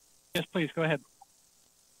 Yes, please, go ahead.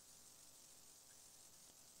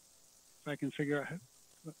 If I can figure out,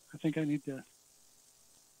 I think I need to.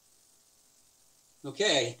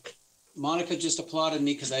 Okay, Monica just applauded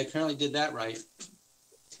me because I apparently did that right.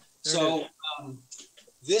 So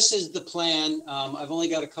this is the plan. I've only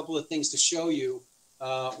got a couple of things to show you.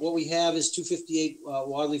 What we have is 258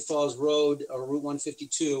 Wadley Falls Road, or Route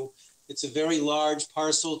 152. It's a very large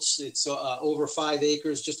parcel. It's over 5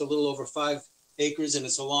 acres, just a little over 5 acres, and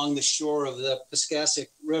it's along the shore of the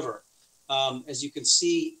Piscassic River. As you can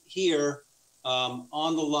see here,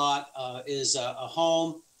 on the lot is a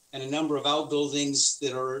home and a number of outbuildings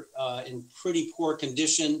that are in pretty poor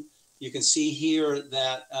condition. You can see here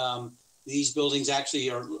that these buildings actually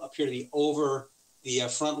appear to be over the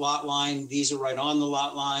front lot line. These are right on the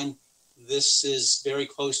lot line. This is very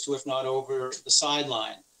close to, if not over, the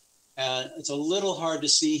sideline. It's a little hard to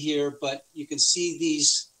see here, but you can see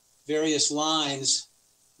these various lines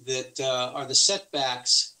that are the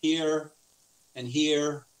setbacks here and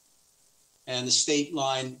here, and the state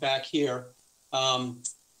line back here,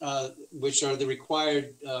 which are the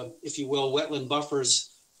required, if you will, wetland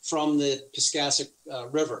buffers from the Piscassic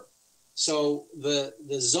River. So the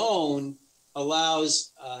zone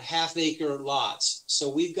allows half-acre lots. So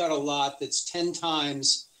we've got a lot that's 10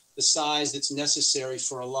 times the size that's necessary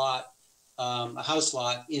for a lot, a house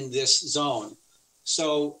lot in this zone.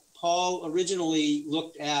 So Paul originally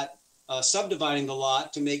looked at subdividing the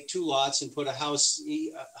lot to make 2 lots and put a house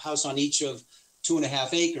on each of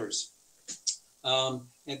 2.5 acres.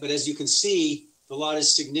 But as you can see, the lot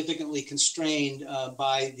is significantly constrained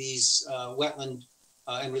by these wetland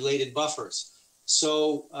and related buffers.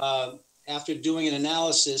 So after doing an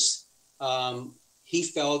analysis, he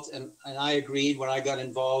felt, and I agreed when I got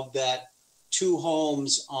involved, that 2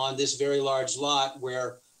 homes on this very large lot,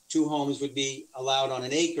 where 2 homes would be allowed on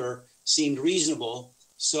an acre, seemed reasonable.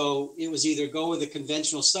 So it was either go with a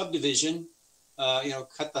conventional subdivision,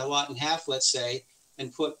 cut the lot in half, let's say,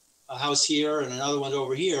 and put a house here and another one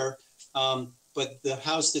over here. But the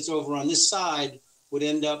house that's over on this side would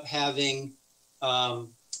end up having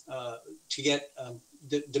to get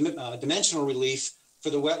dimensional relief for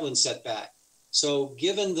the wetland setback. So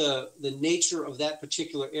given the nature of that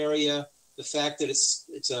particular area, the fact that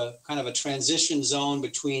it's a kind of a transition zone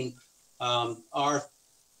between R1,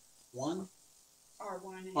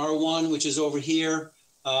 which is over here,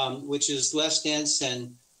 which is less dense,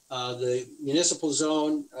 and the municipal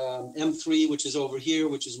zone, M3, which is over here,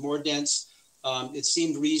 which is more dense, it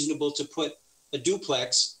seemed reasonable to put a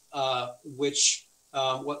duplex, which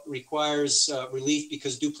what requires relief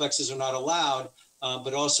because duplexes are not allowed,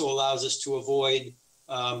 but also allows us to avoid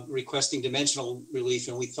requesting dimensional relief.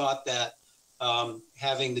 And we thought that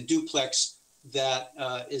having the duplex that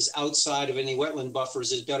is outside of any wetland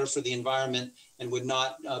buffers is better for the environment and would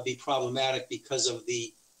not be problematic because of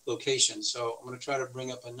the location. So I'm going to try to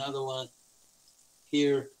bring up another one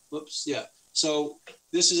here. Whoops, yeah. So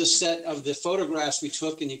this is a set of the photographs we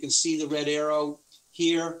took, and you can see the red arrow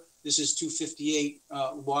here. This is 258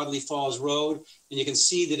 Wadley Falls Road, and you can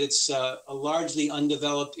see that it's a largely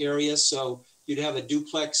undeveloped area. So you'd have a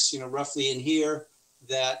duplex, roughly in here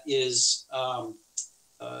that is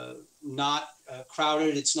not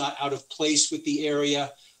crowded. It's not out of place with the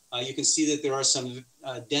area. You can see that there are some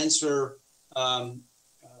denser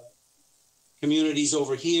communities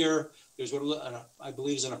over here. There's what I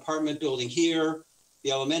believe is an apartment building here.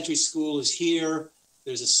 The elementary school is here.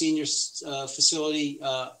 There's a senior facility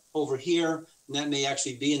over here, and that may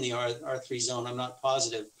actually be in the R3 zone. I'm not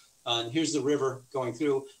positive. And here's the river going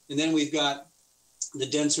through. And then we've got the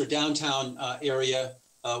denser downtown area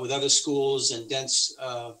with other schools and dense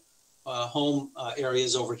home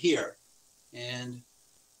areas over here. And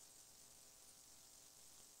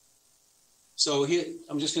so here,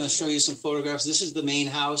 I'm just going to show you some photographs. This is the main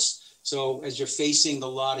house. So as you're facing the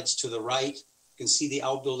lot, it's to the right. You can see the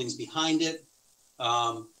outbuildings behind it.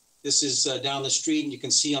 This is down the street, and you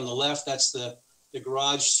can see on the left, that's the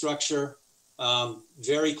garage structure,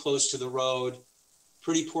 very close to the road.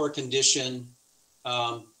 pretty poor condition,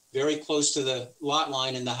 very close to the lot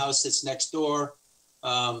line in the house that's next door.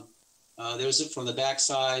 There's it from the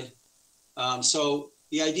backside. So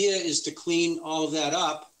the idea is to clean all of that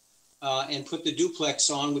up and put the duplex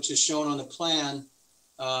on, which is shown on the plan.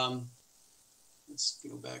 Let's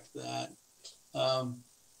go back to that.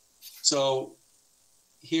 So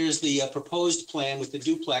here's the proposed plan with the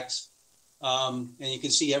duplex. And you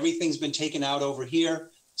can see everything's been taken out over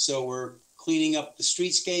here. So we're cleaning up the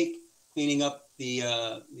streetscape, cleaning up the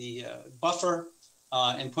buffer,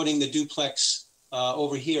 and putting the duplex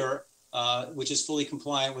over here, which is fully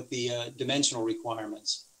compliant with the dimensional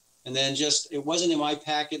requirements. And then it wasn't in my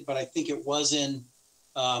packet, but I think it was in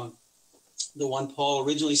the one Paul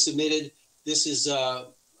originally submitted. This is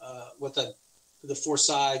what the four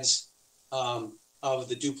sides of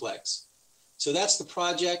the duplex. So that's the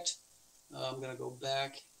project. I'm going to go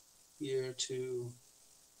back here to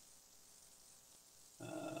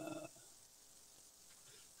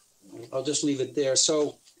I'll just leave it there.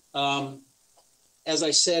 So as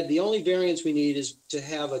I said, the only variance we need is to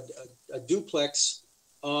have a duplex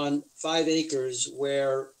on 5 acres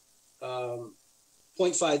where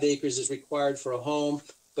 0.5 acres is required for a home,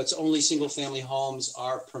 but only single family homes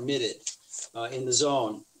are permitted in the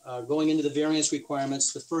zone. Going into the variance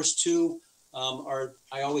requirements, the first two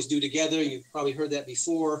I always do together. You've probably heard that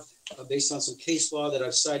before based on some case law that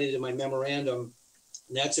I've cited in my memorandum.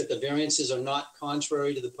 And that's that the variances are not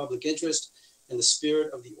contrary to the public interest and the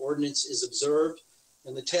spirit of the ordinance is observed.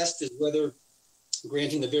 And the test is whether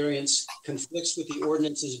granting the variance conflicts with the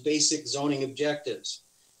ordinance's basic zoning objectives.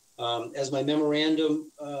 As my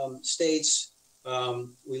memorandum states,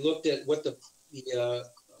 we looked at what the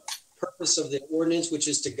purpose of the ordinance, which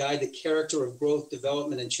is to guide the character of growth,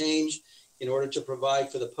 development, and change in order to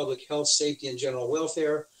provide for the public health, safety, and general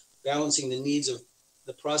welfare, balancing the needs of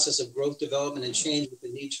the process of growth, development, and change with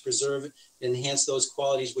the need to preserve and enhance those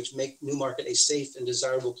qualities which make Newmarket a safe and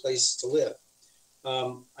desirable place to live.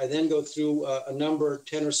 I then go through a number,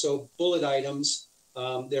 10 or so bullet items.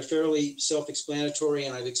 They're fairly self-explanatory,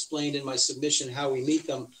 and I've explained in my submission how we meet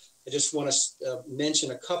them. I just want to mention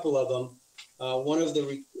a couple of them. One of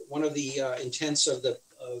the intents of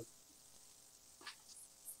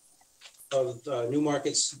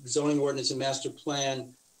Newmarket's zoning ordinance and master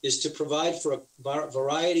plan is to provide for a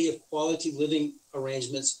variety of quality living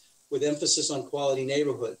arrangements with emphasis on quality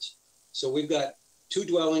neighborhoods. So we've got 2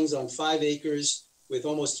 dwellings on 5 acres with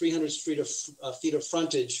almost 300 feet of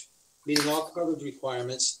frontage, meeting all coverage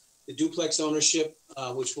requirements. The duplex ownership,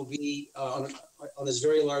 which will be on this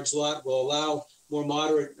very large lot, will allow more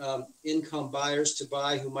moderate income buyers to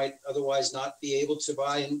buy who might otherwise not be able to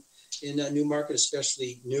buy in Newmarket,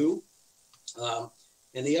 especially new.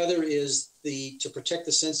 And the other is to protect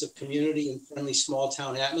the sense of community and friendly small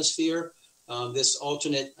town atmosphere. This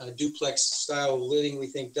alternate duplex style of living, we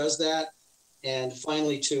think, does that. And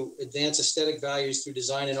finally, to advance aesthetic values through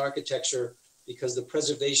design and architecture, because the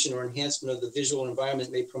preservation or enhancement of the visual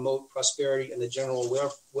environment may promote prosperity and the general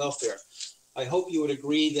welfare. I hope you would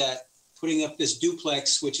agree that putting up this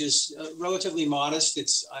duplex, which is relatively modest,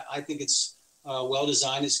 I think it's well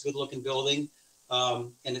designed, it's a good looking building.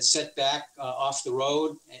 And it's set back off the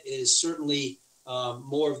road. It is certainly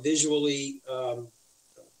more visually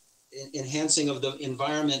enhancing of the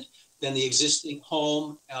environment than the existing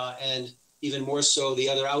home, and even more so the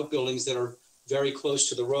other outbuildings that are very close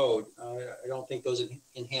to the road. I don't think those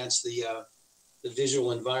enhance the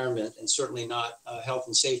visual environment, and certainly not health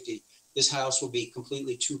and safety. This house will be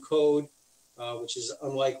completely to code, which is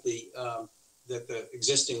unlikely that the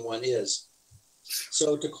existing one is.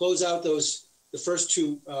 So to close out the first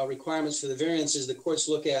 2 requirements for the variances, the courts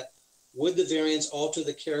look at, would the variance alter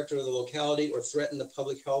the character of the locality or threaten the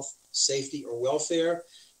public health, safety, or welfare?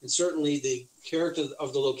 And certainly the character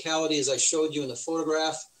of the locality, as I showed you in the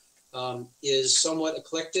photograph, is somewhat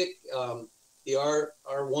eclectic. The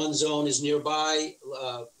R1 zone is nearby,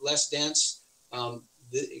 less dense.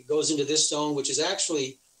 It goes into this zone, which is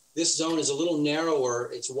actually, this zone is a little narrower.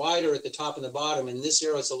 It's wider at the top and the bottom. In this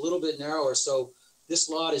area, it's a little bit narrower. So this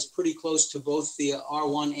lot is pretty close to both the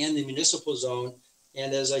R1 and the municipal zone.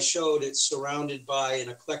 And as I showed, it's surrounded by an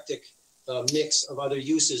eclectic mix of other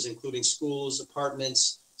uses, including schools,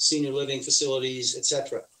 apartments, senior living facilities,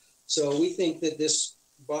 etc. So we think that this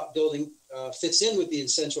building fits in with the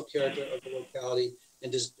essential character of the locality,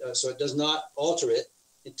 and so it does not alter it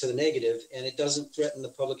to the negative, and it doesn't threaten the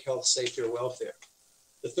public health, safety, or welfare.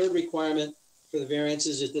 The third requirement for the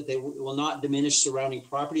variances is that they will not diminish surrounding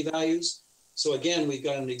property values. So again, we've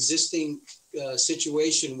got an existing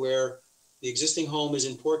situation where the existing home is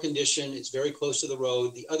in poor condition. It's very close to the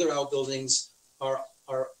road. The other outbuildings are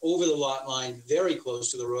are over the lot line, very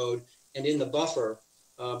close to the road and in the buffer.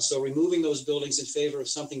 So removing those buildings in favor of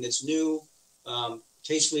something that's new,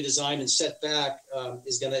 tastefully designed and set back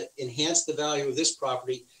is going to enhance the value of this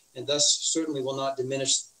property and thus certainly will not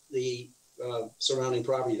diminish the surrounding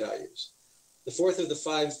property values. The fourth of the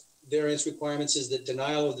 5 variance requirements is that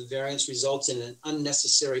denial of the variance results in an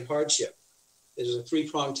unnecessary hardship. There's a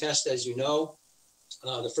 3-pronged test, as you know.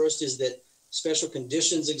 The first is that special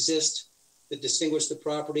conditions exist that distinguish the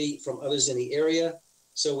property from others in the area.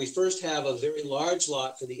 So we first have a very large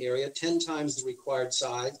lot for the area, 10 times the required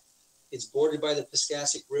size. It's bordered by the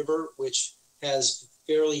Piscassic River, which has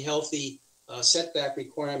fairly healthy setback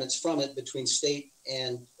requirements from it between state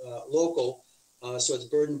and local. So it's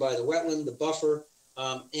burdened by the wetland, the buffer,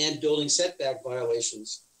 and building setback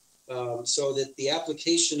violations. So that the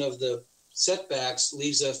application of the setbacks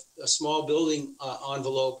leaves a small building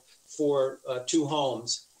envelope for 2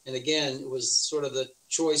 homes. And again, it was sort of the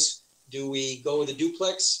choice, do we go with a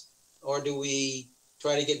duplex or do we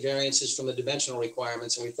try to get variances from the dimensional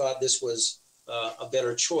requirements? And we thought this was a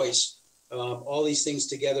better choice. All these things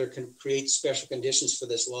together can create special conditions for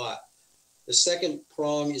this lot. The second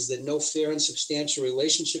prong is that no fair and substantial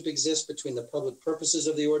relationship exists between the public purposes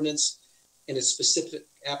of the ordinance and its specific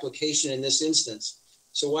application in this instance.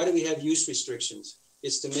 So why do we have use restrictions?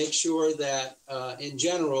 It's to make sure that in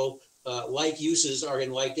general, like uses are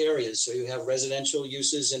in like areas. So you have residential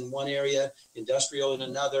uses in one area, industrial in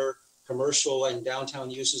another, commercial and downtown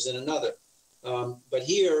uses in another. But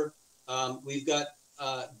here we've got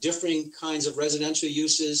differing kinds of residential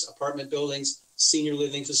uses, apartment buildings, senior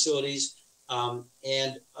living facilities,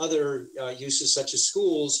 and other uses such as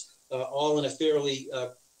schools, all in a fairly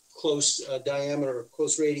close diameter or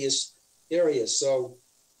close radius area. So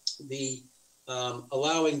the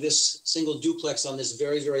allowing this single duplex on this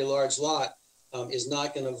very, very large lot is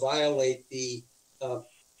not going to violate the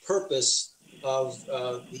purpose of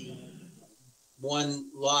the one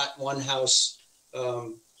lot, one house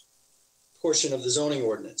portion of the zoning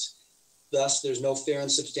ordinance. Thus, there's no fair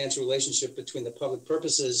and substantial relationship between the public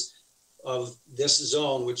purposes of this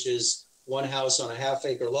zone, which is one house on a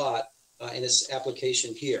half-acre lot, and its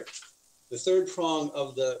application here. The third prong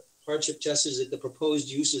of the hardship test is that the proposed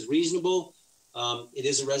use is reasonable. It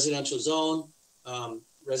is a residential zone.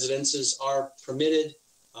 Residences are permitted.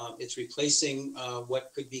 It's replacing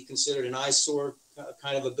what could be considered an eyesore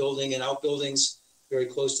kind of a building and outbuildings very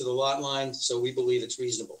close to the lot line. So we believe it's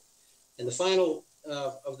reasonable. And the final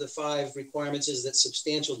of the 5 requirements is that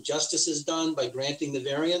substantial justice is done by granting the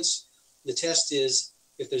variance. The test is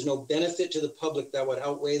if there's no benefit to the public that would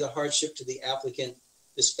outweigh the hardship to the applicant,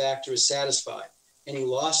 this factor is satisfied. Any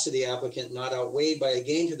loss to the applicant not outweighed by a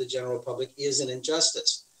gain to the general public is an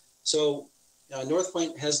injustice. So North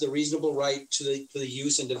Point has the reasonable right to the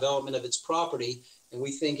use and development of its property. And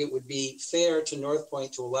we think it would be fair to North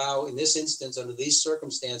Point to allow, in this instance, under these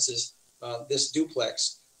circumstances, this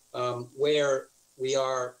duplex, where we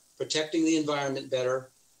are protecting the environment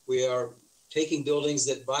better. We are taking buildings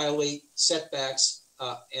that violate setbacks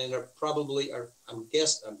and are probably, I'm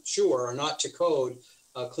sure, are not to code,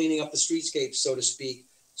 cleaning up the streetscape, so to speak.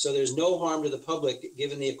 So there's no harm to the public,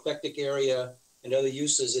 given the eclectic area and other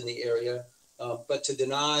uses in the area. But to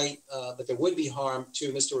deny, but there would be harm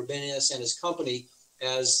to Mr. Rabinius and his company,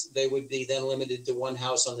 as they would be then limited to one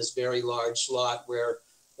house on this very large lot where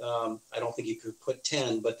I don't think you could put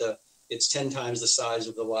 10, but it's 10 times the size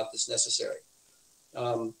of the lot that's necessary.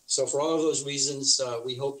 So for all of those reasons,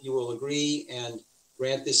 we hope you will agree and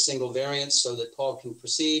grant this single variance so that Paul can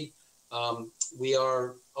proceed. We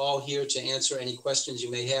are all here to answer any questions you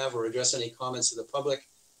may have or address any comments of the public.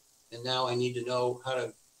 And now I need to know how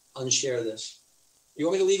to unshare this. You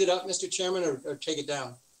want me to leave it up, Mr. Chairman, or take it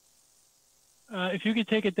down? If you could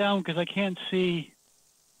take it down, because I can't see,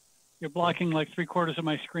 you're blocking like 3/4 of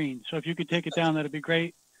my screen. So if you could take it down, that'd be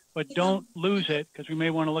great. But don't lose it, because we may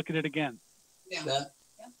want to look at it again. Yeah.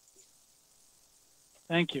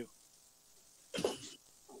 Thank you.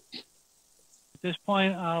 At this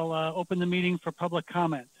point, I'll open the meeting for public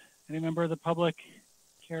comment. Any member of the public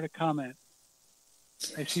care to comment?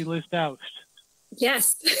 I see Liz Doust.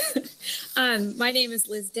 Yes. My name is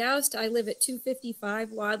Liz Doust. I live at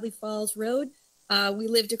 255 Wadley Falls Road. We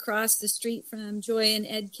lived across the street from Joy and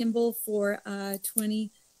Ed Kimball for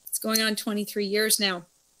it's going on 23 years now,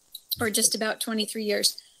 or just about 23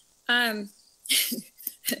 years.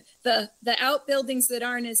 The outbuildings that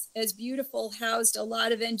aren't as beautiful housed a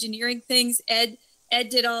lot of engineering things. Ed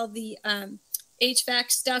did all the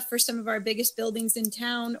HVAC stuff for some of our biggest buildings in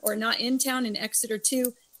town, or not in town, in Exeter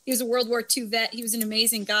too. He was a World War II vet. He was an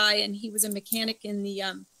amazing guy, and he was a mechanic in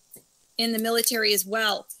the military as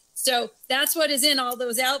well. So that's what is in all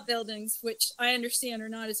those outbuildings, which I understand are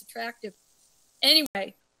not as attractive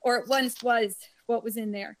anyway, or it once was what was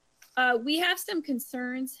in there. We have some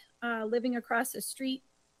concerns living across the street.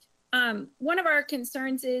 One of our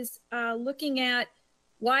concerns is looking at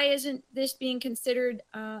why isn't this being considered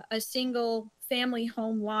a single family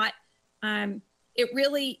home lot? It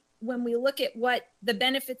really, when we look at what the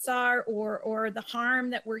benefits are or the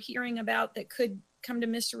harm that we're hearing about that could come to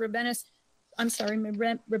Mr. Rabenius, I'm sorry,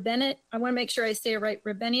 Rabenet. I want to make sure I say it right,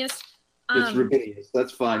 Rabenius. It's Rabenius.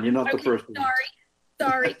 That's fine. You're not the first one.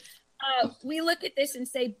 Sorry. We look at this and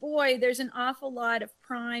say, boy, there's an awful lot of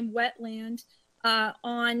prime wetland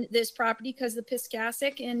on this property because of the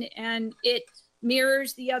Piscassic, and it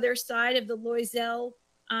mirrors the other side of the Loisel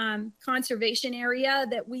conservation area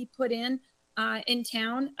that we put in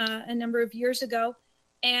town a number of years ago.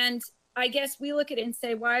 And I guess we look at it and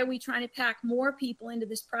say, why are we trying to pack more people into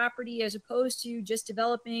this property as opposed to just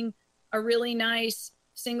developing a really nice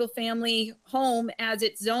single family home as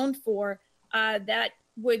it's zoned for? That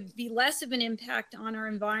would be less of an impact on our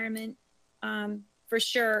environment for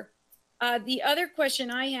sure. The other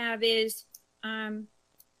question I have is,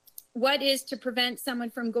 what is to prevent someone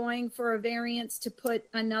from going for a variance to put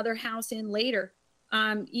another house in later?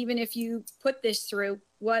 Even if you put this through,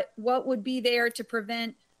 what would be there to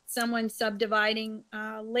prevent someone subdividing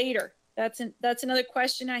later? That's another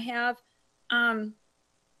question I have.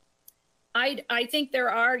 I think there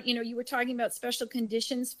are, you were talking about special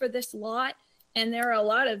conditions for this lot, and there are a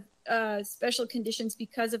lot of special conditions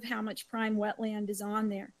because of how much prime wetland is on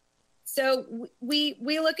there. So we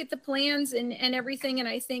look at the plans and everything, and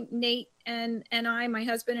I think Nate and I, my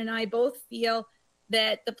husband and I, both feel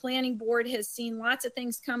that the planning board has seen lots of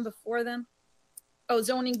things come before them. Oh,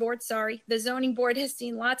 zoning board, sorry. The zoning board has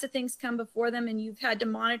seen lots of things come before them, and you've had to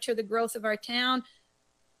monitor the growth of our town.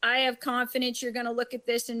 I have confidence you're going to look at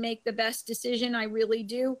this and make the best decision. I really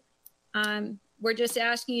do. We're just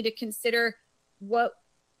asking you to consider what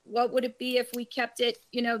would it be if we kept it,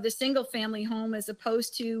 the single family home, as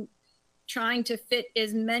opposed to trying to fit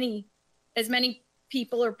as many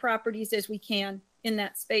people or properties as we can in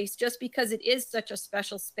that space, just because it is such a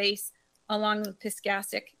special space along the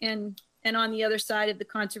Piscassic and on the other side of the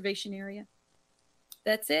conservation area.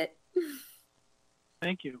 That's it.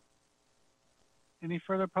 Thank you. Any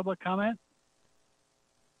further public comment?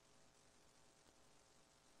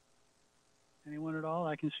 Anyone at all?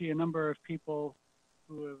 I can see a number of people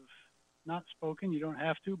who have not spoken. You don't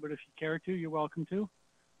have to, but if you care to, you're welcome to.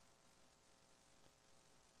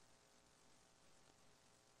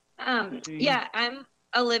 Yeah, I'm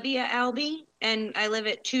Olivia Albee, and I live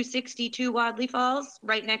at 262 Wadley Falls,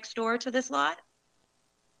 right next door to this lot.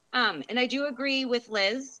 And I do agree with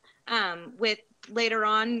Liz, with later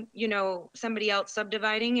on, somebody else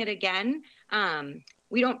subdividing it again.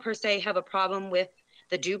 We don't per se have a problem with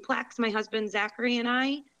the duplex, my husband Zachary and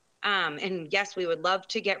I. And yes, we would love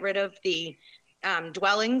to get rid of the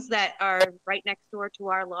dwellings that are right next door to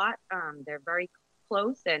our lot. They're very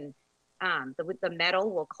close, and the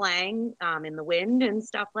metal will clang in the wind and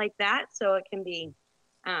stuff like that. So it can be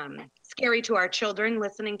scary to our children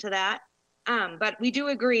listening to that. But we do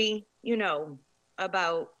agree,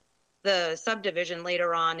 about the subdivision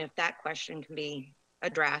later on, if that question can be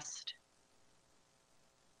addressed.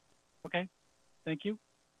 Okay, thank you.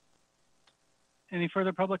 Any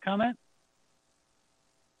further public comment?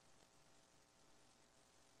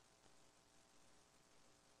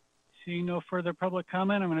 Seeing no further public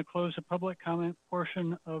comment, I'm going to close the public comment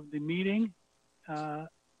portion of the meeting.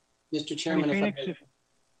 Mr. Chairman, if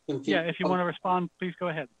you want to respond, please go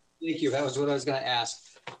ahead. Thank you. That was what I was going to ask.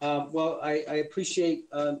 Well, I appreciate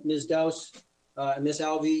Ms. Douse and Ms.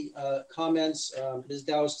 Albee comments. Ms.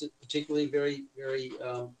 Douse particularly very, very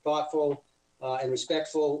thoughtful and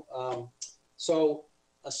respectful. So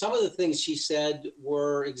some of the things she said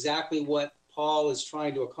were exactly what Paul is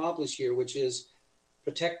trying to accomplish here, which is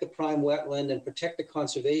protect the prime wetland and protect the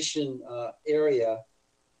conservation area.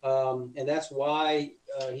 And that's why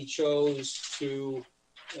he chose to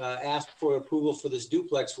ask for approval for this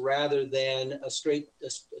duplex rather than a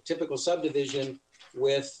typical subdivision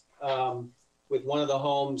with one of the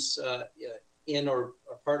homes in or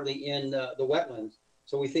partly in the wetland.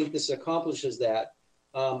 So we think this accomplishes that.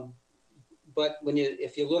 But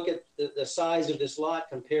if you look at the size of this lot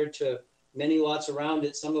compared to many lots around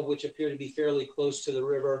it, some of which appear to be fairly close to the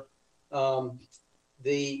river,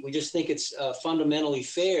 we just think it's fundamentally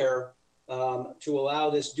fair to allow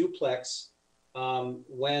this duplex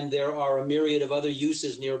when there are a myriad of other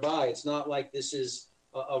uses nearby. It's not like this is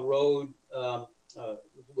a road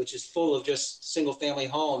which is full of just single family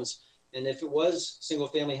homes. And if it was single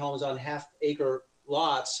family homes on half-acre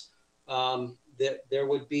lots, that there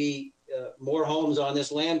would be more homes on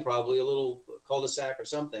this land, probably a little cul-de-sac or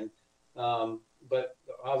something. But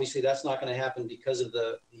obviously that's not going to happen because of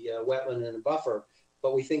the wetland and the buffer.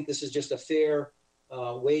 But we think this is just a fair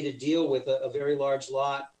way to deal with a very large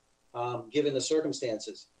lot, given the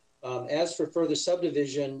circumstances. As for further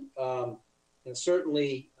subdivision, and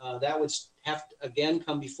certainly that would have to again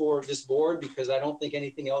come before this board, because I don't think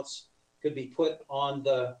anything else could be put on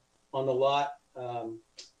the lot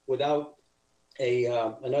without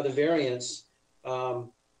another variance.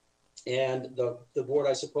 And the board,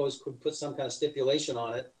 I suppose, could put some kind of stipulation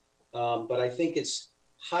on it. But I think it's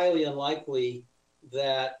highly unlikely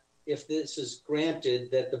that if this is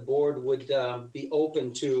granted, that the board would be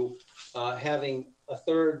open to having a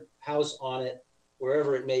third house on it,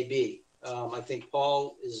 wherever it may be. I think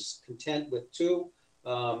Paul is content with 2.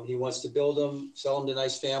 He wants to build them, sell them to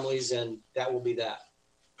nice families, and that will be that.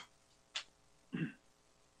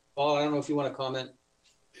 Paul, I don't know if you want to comment.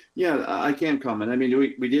 Yeah, I can comment. I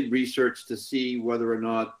mean, we did research to see whether or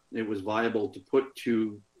not it was viable to put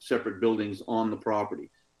 2 separate buildings on the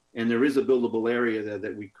property. And there is a buildable area there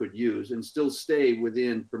that we could use and still stay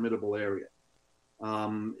within permittable area.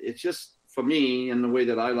 It's just, for me, and the way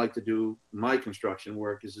that I like to do my construction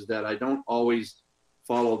work is that I don't always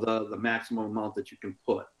follow the maximum amount that you can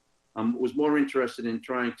put. Was more interested in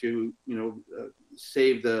trying to,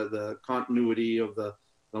 save the continuity of the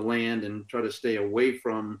land and try to stay away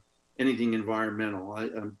from anything environmental.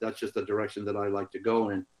 That's just the direction that I like to go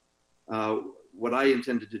in. What I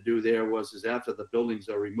intended to do there is after the buildings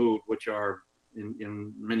are removed, which are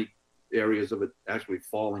in many areas of it actually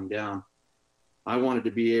falling down, I wanted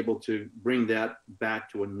to be able to bring that back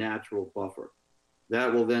to a natural buffer.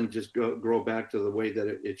 That will then just grow back to the way that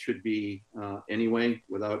it should be anyway,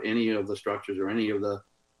 without any of the structures or any of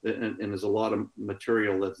and there's a lot of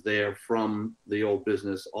material that's there from the old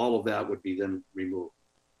business. All of that would be then removed.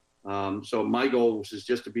 So my goal was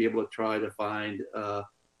just to be able to try to find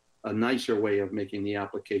a nicer way of making the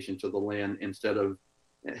application to the land instead of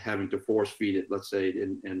having to force feed it, let's say,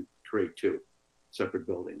 and create 2 separate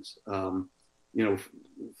buildings.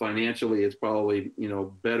 Financially, it's probably,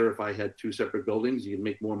 better if I had 2 separate buildings. You'd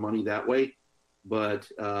make more money that way, but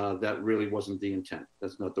that really wasn't the intent.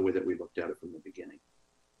 That's not the way that we looked at it from the beginning.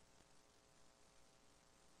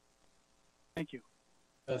 Thank you.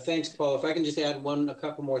 Thanks, Paul. If I can just add a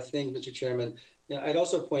couple more things, Mr. Chairman. I'd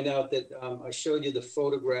also point out that I showed you the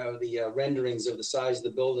photograph, the renderings of the size of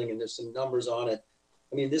the building, and there's some numbers on it.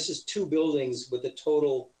 I mean, this is 2 buildings with a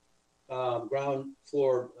total ground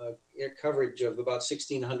floor air coverage of about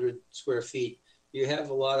 1,600 square feet. You have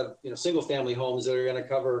a lot of single family homes that are going to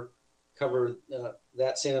cover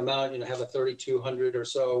that same amount. Have a 3,200 or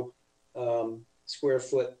so square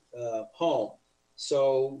foot home.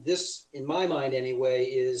 So this, in my mind anyway,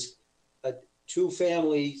 is a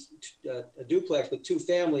 2-family, a duplex with 2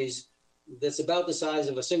 families that's about the size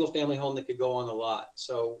of a single family home that could go on the lot.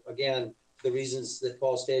 So again, the reasons that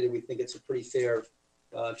Paul stated, we think it's a pretty fair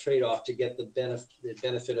trade-off to get the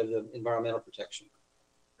benefit of the environmental protection.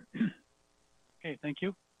 Okay, thank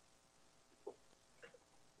you.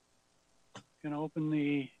 Going to open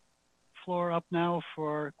the floor up now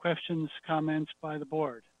for questions, comments by the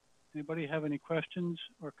board. Anybody have any questions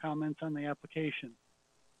or comments on the application?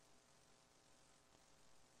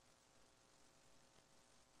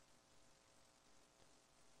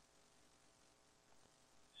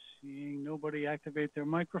 Seeing nobody activate their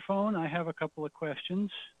microphone, I have a couple of questions.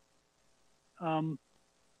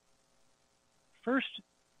 First,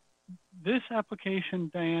 this application,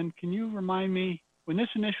 Diane, can you remind me, when this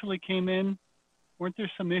initially came in, weren't there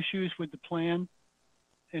some issues with the plan?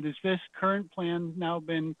 And has this current plan now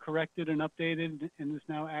been corrected and updated and is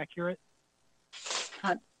now accurate?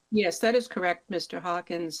 Yes, that is correct, Mr.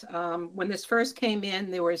 Hawkins. When this first came in,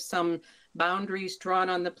 there were some boundaries drawn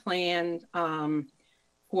on the plan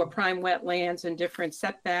for prime wetlands and different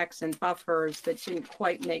setbacks and buffers that didn't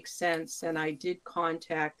quite make sense. And I did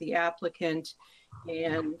contact the applicant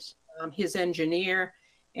and his engineer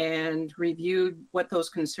and reviewed what those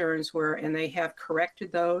concerns were, and they have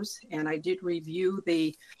corrected those. And I did review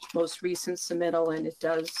the most recent submittal, and it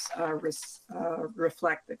does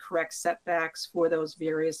reflect the correct setbacks for those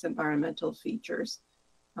various environmental features.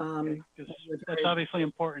 Okay, that's obviously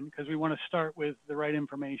important because we want to start with the right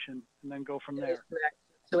information and then go from there. Correct.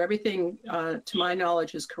 So everything, to my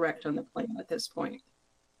knowledge, is correct on the plan at this point.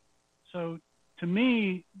 So to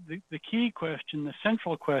me, the key question, the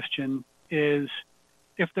central question is,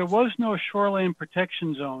 if there was no shoreline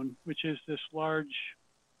protection zone, which is this large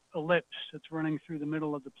ellipse that's running through the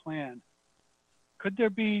middle of the plan, could there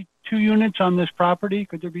be 2 units on this property?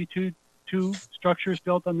 Could there be two two structures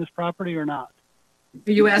built on this property or not?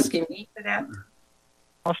 Are you asking me for that?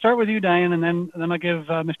 I'll start with you, Diane, and then I'll give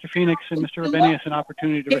Mr. Phoenix and Mr. Urbanius an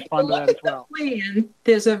opportunity to respond to that as well. Plan,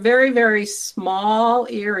 there's a very, very small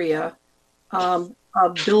area of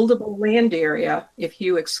buildable land area if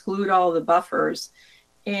you exclude all the buffers.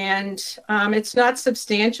 And it's not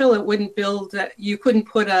substantial. It wouldn't build, you couldn't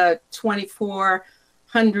put a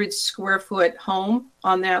 2,400 square foot home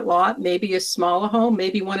on that lot, maybe a smaller home,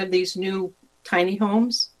 maybe one of these new tiny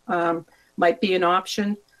homes might be an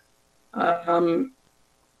option.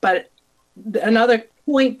 But another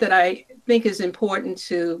point that I think is important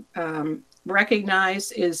to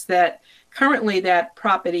recognize is that currently that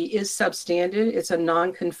property is substandard. It's a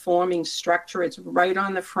non-conforming structure. It's right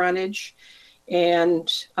on the frontage. And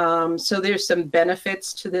so there's some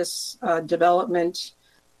benefits to this development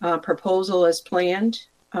proposal as planned,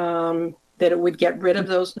 that it would get rid of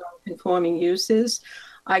those non-conforming uses,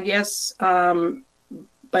 I guess.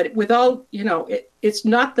 But with all, you know, it's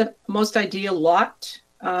not the most ideal lot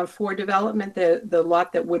for development, the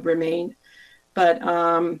lot that would remain. But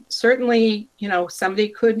certainly, you know, somebody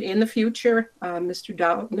could in the future, Ms.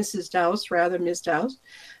 Dowse,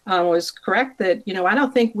 was correct that, you know, I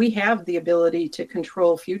don't think we have the ability to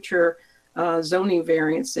control future zoning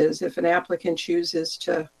variances. If an applicant chooses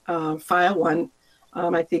to file one,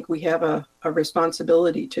 I think we have a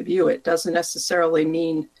responsibility to view it. Doesn't necessarily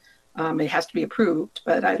mean it has to be approved,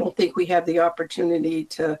 but I don't think we have the opportunity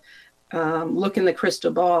to look in the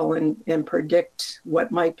crystal ball and predict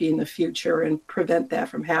what might be in the future and prevent that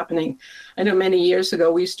from happening. I know many years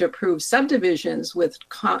ago, we used to approve subdivisions with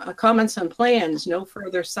comments on plans, no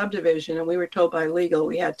further subdivision. And we were told by legal,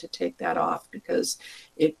 we had to take that off because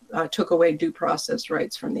it took away due process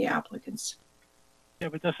rights from the applicants. Yeah,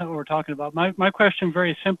 but that's not what we're talking about. My question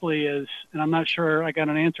very simply is, and I'm not sure I got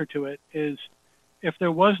an answer to it, is if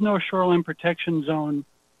there was no shoreline protection zone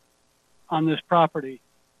on this property,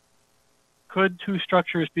 could two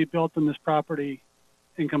structures be built on this property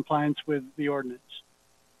in compliance with the ordinance?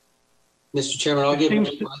 Mr. Chairman, I'll give one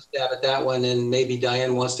stab at that one, and maybe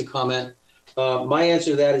Diane wants to comment. My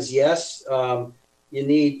answer to that is yes. You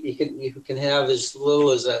can have as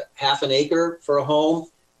little as a half an acre for a home,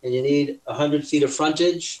 and you need 100 feet of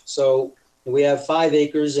frontage. So we have 5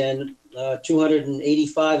 acres and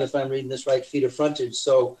 285, if I'm reading this right, feet of frontage.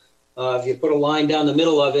 So if you put a line down the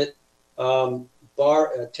middle of it,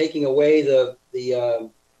 taking away the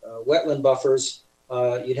wetland buffers,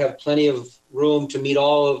 you'd have plenty of room to meet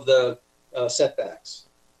all of the setbacks.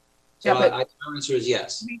 So yeah, my answer is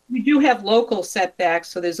yes. We do have local setbacks,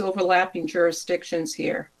 so there's overlapping jurisdictions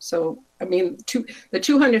here. So, I mean, the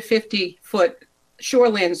 250-foot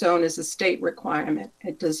shoreland zone is a state requirement.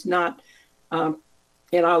 It does not, and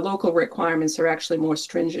our local requirements are actually more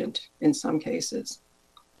stringent in some cases.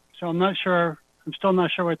 So I'm still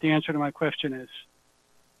not sure what the answer to my question is.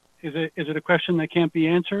 Is it a question that can't be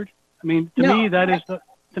answered? I mean, to me, let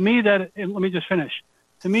me just finish.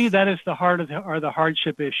 To me, that is the heart of the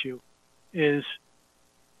hardship issue, is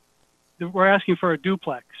that we're asking for a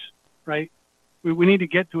duplex, right? We need to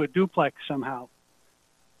get to a duplex somehow,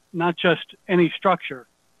 not just any structure.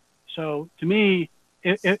 So to me,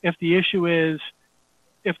 if the issue is,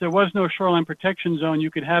 if there was no shoreline protection zone,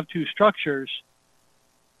 you could have two structures,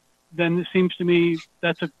 then it seems to me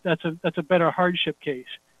that's a better hardship case.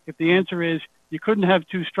 If the answer is you couldn't have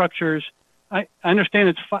two structures, I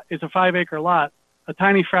understand it's a 5 acre lot. A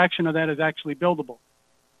tiny fraction of that is actually buildable,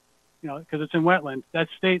 you know, because it's in wetland.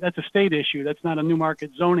 That's a state issue. That's not a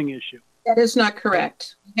Newmarket zoning issue. That is not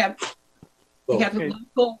correct. We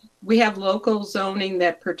have local zoning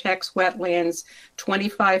that protects wetlands,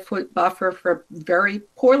 25-foot buffer for very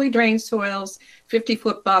poorly drained soils,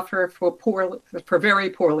 50-foot buffer for very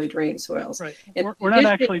poorly drained soils. Right. We're not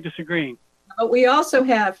actually disagreeing. But we also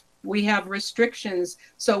have restrictions.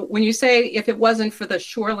 So when you say if it wasn't for the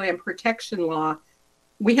shoreland protection law,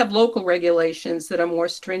 we have local regulations that are more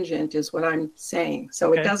stringent, is what I'm saying.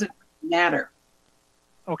 So it doesn't matter.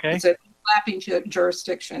 Okay. It's a overlapping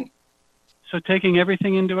jurisdiction. So taking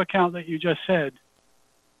everything into account that you just said,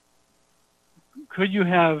 could you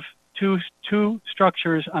have two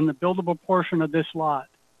structures on the buildable portion of this lot,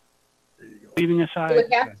 leaving aside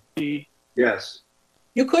the... Yes.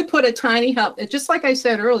 You could put a tiny house, just like I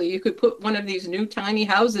said earlier, you could put one of these new tiny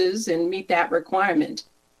houses and meet that requirement.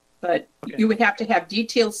 But you would have to have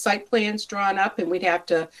detailed site plans drawn up, and we'd have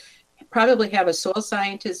to probably have a soil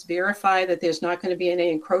scientist verify that there's not going to be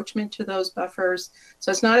any encroachment to those buffers.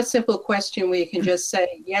 So it's not a simple question where you can just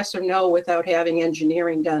say yes or no without having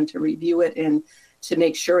engineering done to review it and to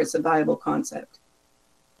make sure it's a viable concept.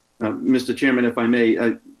 Mr. Chairman, if I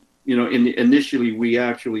may, you know, initially we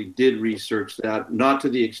actually did research that, not to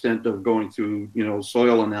the extent of going through, you know,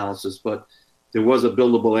 soil analysis, but there was a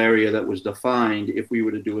buildable area that was defined if we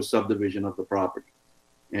were to do a subdivision of the property.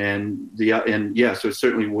 And yes, it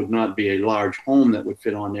certainly would not be a large home that would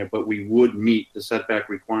fit on there, but we would meet the setback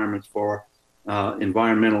requirements for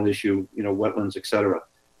environmental issue, you know, wetlands, et cetera.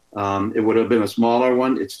 It would have been a smaller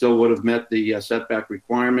one. It still would have met the setback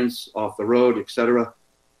requirements off the road, et cetera.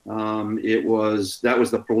 That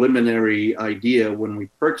was the preliminary idea when we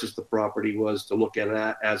purchased the property, was to look at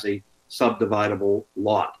that as a subdividable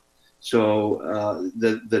lot. So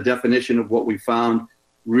the definition of what we found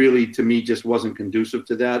really, to me, just wasn't conducive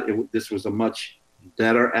to that. This was a much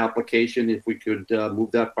better application if we could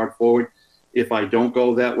move that part forward. If I don't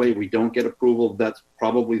go that way, we don't get approval, that's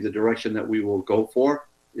probably the direction that we will go for,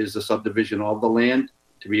 is the subdivision of the land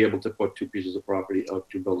to be able to put two pieces of property or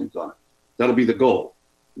two buildings on it. That'll be the goal.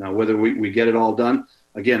 Now, whether we get it all done,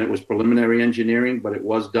 again, it was preliminary engineering, but it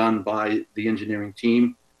was done by the engineering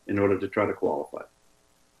team in order to try to qualify.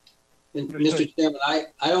 And Mr. Chairman, I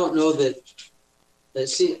don't know that,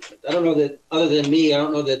 I don't know that, other than me, I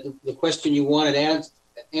don't know that the question you wanted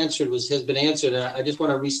answered has been answered. And I just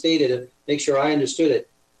want to restate it and make sure I understood it.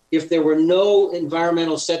 If there were no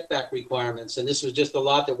environmental setback requirements, and this was just a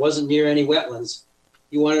lot that wasn't near any wetlands,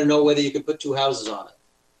 you want to know whether you could put two houses on it.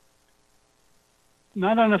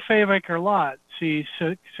 Not on a 5-acre lot. See,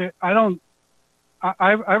 so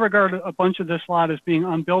I regard a bunch of this lot as being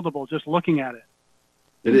unbuildable just looking at it.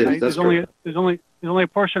 It is. Right? That's there's only a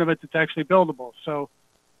portion of it that's actually buildable. So,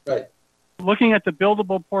 right. Looking at the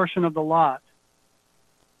buildable portion of the lot,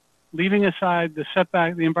 leaving aside the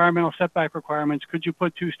setback, the environmental setback requirements, could you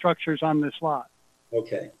put two structures on this lot?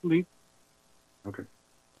 Okay. Okay.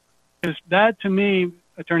 Because that, to me,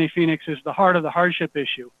 Attorney Phoenix, is the heart of the hardship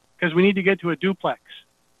issue. Because we need to get to a duplex,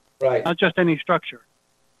 right? Not just any structure.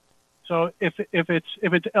 So if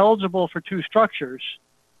it's eligible for two structures,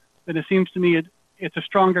 then it seems to me it's a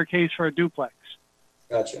stronger case for a duplex.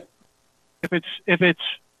 Gotcha. If it's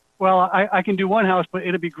well, I can do one house, but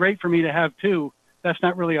it'd be great for me to have two. That's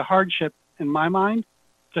not really a hardship in my mind.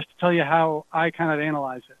 Just to tell you how I kind of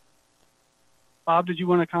analyze it. Bob, did you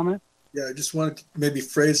want to comment? Yeah, I just wanted to maybe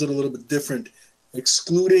phrase it a little bit different.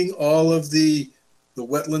 Excluding all of the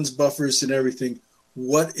wetlands buffers and everything,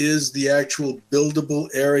 what is the actual buildable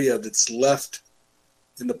area that's left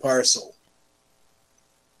in the parcel?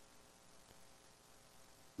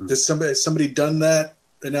 Has somebody done that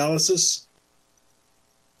analysis?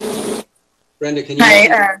 Brenda, can you?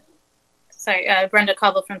 Hi, Brenda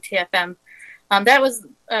Cobble from TFM. That was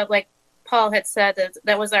like Paul had said,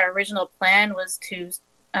 that was our original plan, was to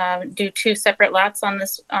do two separate lots on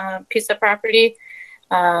this piece of property.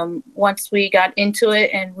 Once we got into it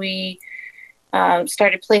and we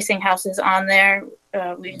started placing houses on there,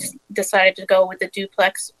 we decided to go with the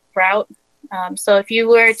duplex route. So if you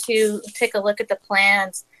were to take a look at the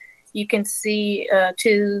plans, you can see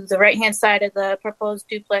to the right-hand side of the proposed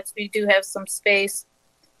duplex, we do have some space.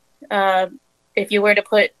 If you were to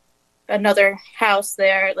put another house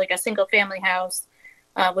there, like a single-family house,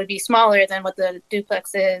 would be smaller than what the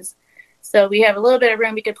duplex is. So we have a little bit of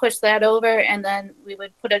room. We could push that over, and then we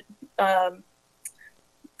would put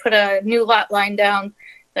a new lot line down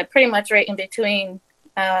that pretty much right in between,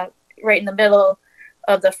 right in the middle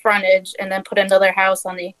of the frontage, and then put another house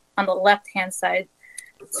on the left-hand side.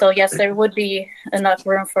 So yes, there would be enough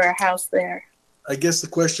room for a house there. I guess the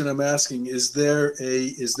question I'm asking, is there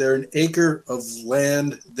an acre of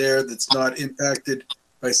land there that's not impacted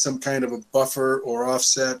by some kind of a buffer or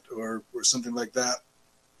offset or something like that?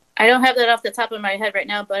 I don't have that off the top of my head right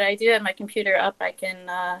now, but I do have my computer up. I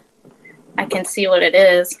can see what it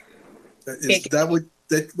is. Is that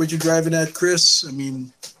what you're driving at, Chris? I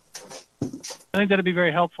mean, I think that'd be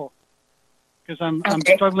very helpful, because I'm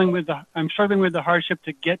struggling with the hardship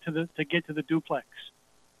to get to the duplex.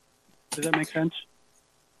 Does that make sense?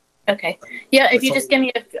 Okay. Yeah. If you just give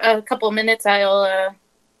me a couple of minutes, I'll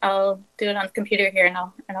do it on the computer here, and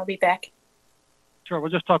I'll be back. Sure.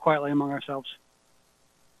 We'll just talk quietly among ourselves.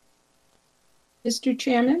 Mr.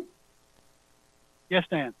 Chairman? Yes,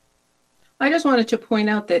 Dan. I just wanted to point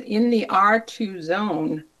out that in the R2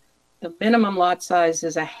 zone, the minimum lot size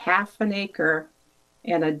is 1/2 an acre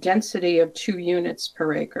and a density of 2 units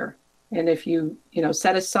per acre. And if you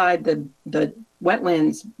set aside the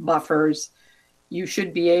wetlands buffers, you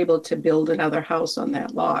should be able to build another house on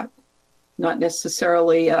that lot. Not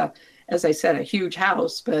necessarily, as I said, a huge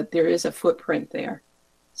house, but there is a footprint there.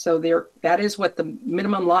 So that is what the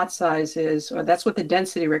minimum lot size is, or that's what the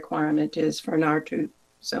density requirement is for an R2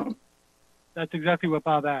 zone. That's exactly what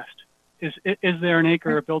Bob asked. Is there an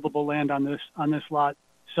acre of buildable land on this lot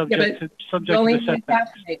subject to You the only need a setbacks.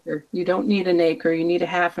 half an acre. You don't need an acre. You need a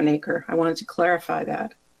half an acre. I wanted to clarify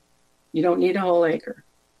that. You don't need a whole acre.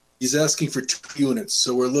 He's asking for 2 units.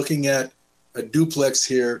 So we're looking at a duplex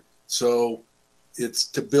here. So it's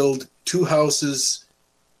to build 2 houses.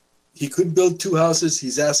 He could build 2 houses.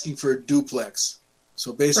 He's asking for a duplex.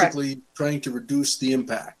 So basically trying to reduce the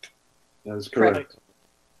impact. That is correct.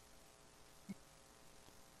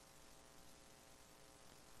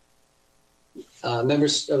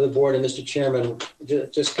 Members of the board and Mr. Chairman,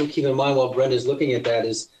 just keep in mind while Brenda's looking at that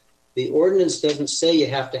is the ordinance doesn't say you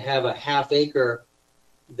have to have a half acre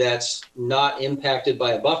that's not impacted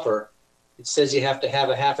by a buffer. It says you have to have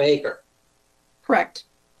a half acre. Correct.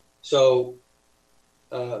 So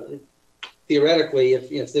theoretically,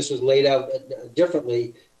 if this was laid out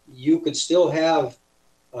differently, you could still have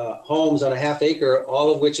homes on a half acre,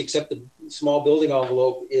 all of which except the small building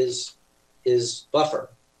envelope is buffer.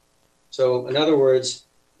 So in other words,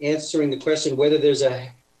 answering the question whether there's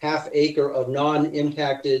a half acre of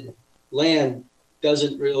non-impacted land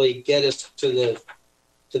doesn't really get us to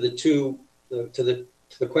the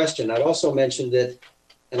question. I'd also mentioned that,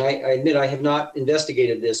 and I admit I have not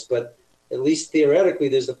investigated this, but at least theoretically,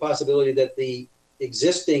 there's the possibility that the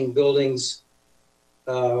existing buildings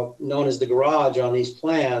known as the garage on these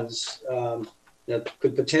plans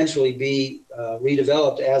could potentially be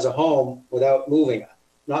redeveloped as a home without moving.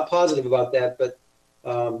 Not positive about that, but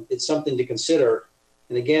it's something to consider.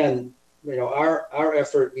 And again, our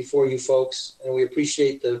effort before you folks, and we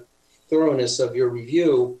appreciate the thoroughness of your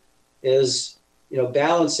review, is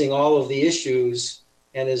balancing all of the issues.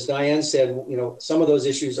 And as Diane said, some of those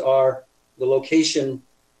issues are the location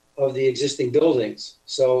of the existing buildings.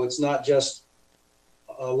 So it's not just,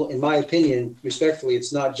 in my opinion, respectfully,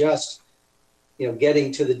 it's not just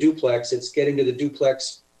getting to the duplex. It's getting to the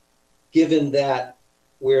duplex, given that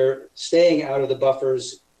we're staying out of the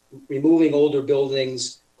buffers, removing older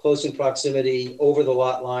buildings, close in proximity, over the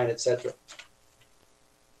lot line, et cetera.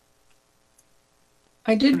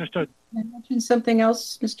 I did mention something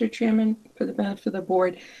else, Mr. Chairman, for the benefit of the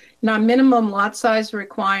board. Now, minimum lot size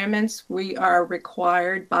requirements, we are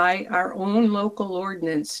required by our own local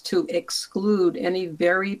ordinance to exclude any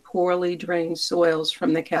very poorly drained soils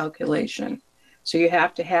from the calculation. So you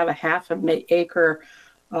have to have a half an acre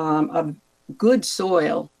of good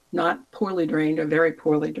soil, not poorly drained or very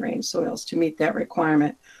poorly drained soils, to meet that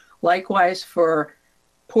requirement. Likewise, for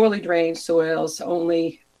poorly drained soils,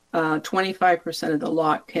 only 25% of the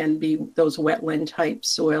lot can be those wetland type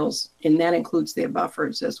soils, and that includes their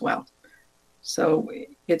buffers as well. So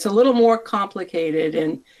it's a little more complicated,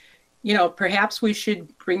 and perhaps we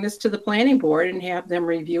should bring this to the planning board and have them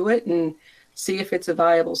review it and see if it's a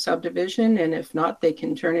viable subdivision, and if not, they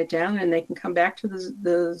can turn it down and they can come back to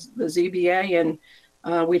the ZBA, and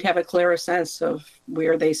we'd have a clearer sense of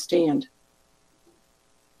where they stand.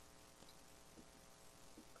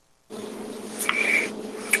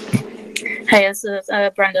 Hi, this is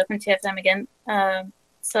Brenda from TFM again.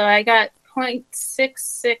 So I got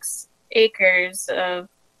 0.66 acres of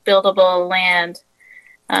buildable land,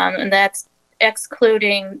 and that's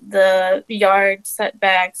excluding the yard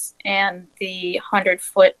setbacks and the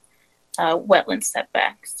 100-foot wetland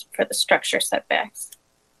setbacks for the structure setbacks.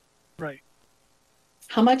 Right.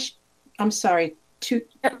 How much? I'm sorry,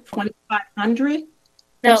 2,500?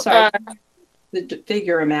 No, I'm sorry, the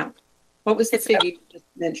figure amount. What was the figure you just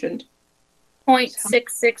mentioned?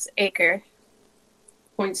 0.66 acre.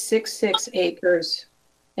 0.66 acres.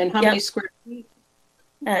 And how many square feet?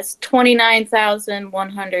 That's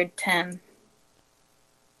 29,110.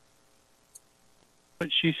 But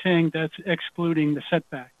she's saying that's excluding the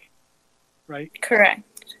setback, right? Correct.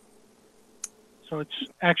 So it's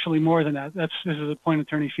actually more than that. This is the point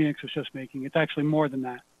Attorney Phoenix was just making. It's actually more than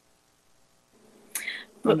that.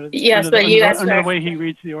 Under the way he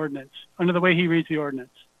reads the ordinance. Under the way he reads the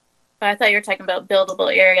ordinance. But I thought you were talking about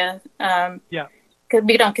buildable area. Yeah. Because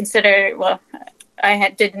we don't consider,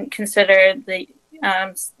 didn't consider the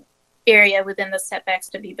area within the setbacks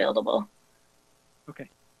to be buildable. Okay.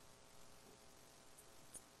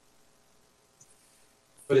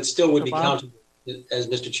 But it still would be countable, as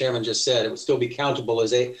Mr. Chairman just said. It would still be countable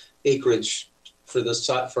as acreage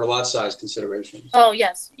for lot size considerations. Oh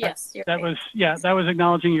yes, yes. That was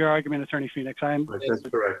acknowledging your argument, Attorney Phoenix. That's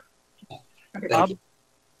correct. Bob?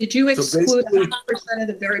 Did you exclude 100% of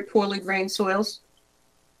the very poorly drained soils?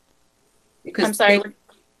 Because I'm sorry.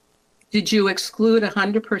 Did you exclude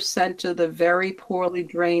 100% of the very poorly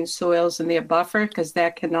drained soils in their buffer? Because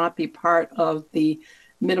that cannot be part of the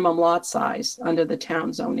minimum lot size under the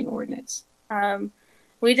town zoning ordinance.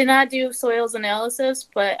 We did not do soils analysis,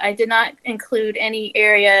 but I did not include any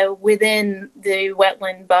area within the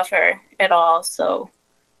wetland buffer at all. So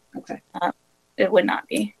it would not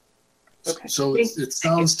be. Okay. So it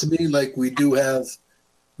sounds to me like we do have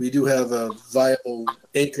a viable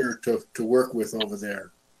acre to work with over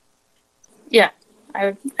there. Yeah,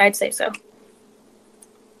 I'd say so.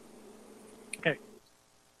 Okay.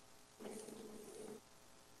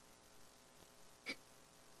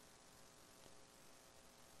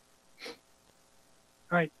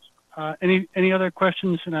 All right. Any other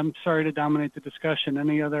questions? And I'm sorry to dominate the discussion.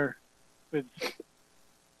 Any other with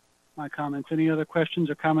my comments? Any other questions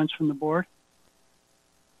or comments from the board?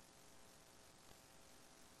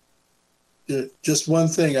 Just one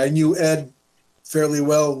thing. I knew Ed fairly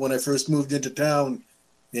well when I first moved into town,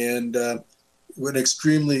 and an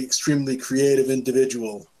extremely creative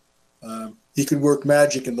individual. He could work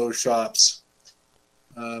magic in those shops.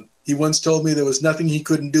 He once told me there was nothing he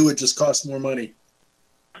couldn't do. It just cost more money.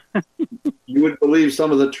 You would believe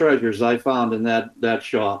some of the treasures I found in that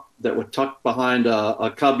shop that were tucked behind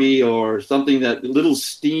a cubby or something, that little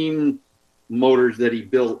steam motors that he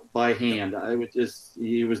built by hand.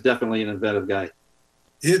 He was definitely an inventive guy.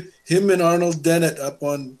 Him and Arnold Dennett up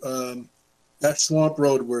on that Swamp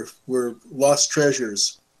Road were lost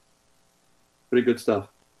treasures. Pretty good stuff.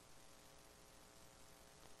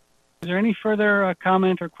 Is there any further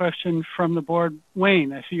comment or question from the board?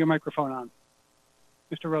 Wayne, I see your microphone on.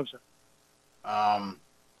 Mr. Rosa. I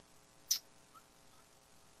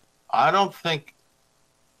don't think,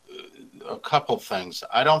 a couple things.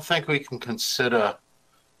 I don't think we can consider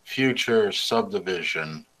future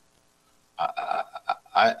subdivision.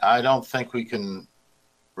 I don't think we can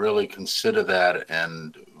really consider that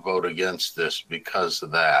and vote against this because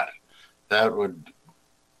of that. That would,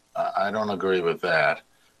 I don't agree with that.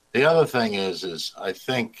 The other thing is I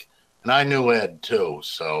think, and I knew Ed too,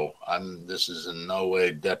 so this is in no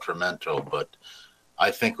way detrimental, but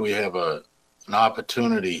I think we have an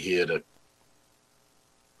opportunity here to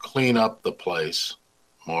clean up the place,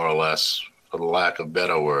 more or less, for the lack of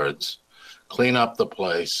better words, clean up the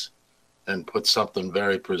place and put something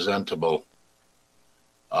very presentable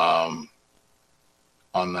on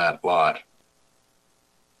that lot.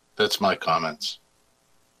 That's my comments.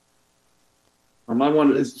 I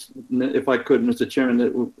wonder if I could, Mr.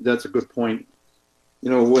 Chairman, that's a good point.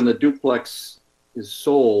 When the duplex is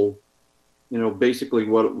sold, basically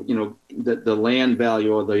the land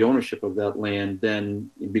value or the ownership of that land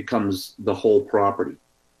then becomes the whole property.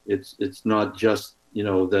 It's not just,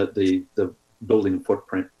 the building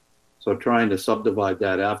footprint. So trying to subdivide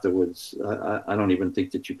that afterwards, I don't even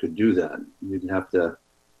think that you could do that. You'd have to,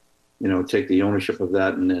 take the ownership of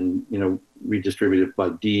that and then, redistribute it by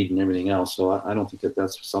deed and everything else. So I don't think that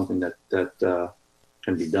that's something that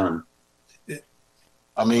can be done.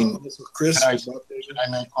 I mean, Chris, can I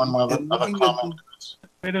make one other comment?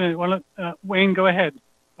 Wait a minute. Well, Wayne, go ahead.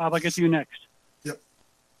 Bob, I'll get to you next. Yep.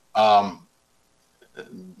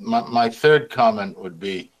 My third comment would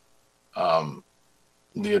be, the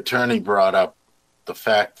attorney brought up the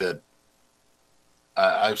fact that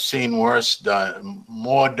I've seen more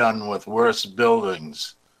done with worse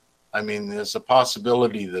buildings. I mean, there's a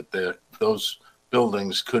possibility that those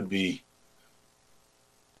buildings could be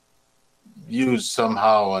used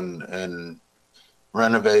somehow and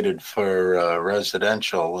renovated for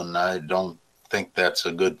residential, and I don't think that's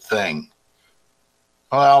a good thing.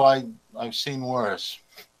 Well, I've seen worse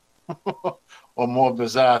or more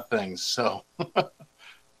bizarre things. So,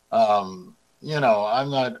 I'm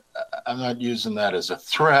not using that as a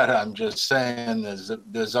threat. I'm just saying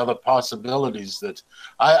there's other possibilities that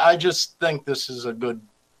I just think this is a good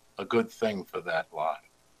thing for that lot.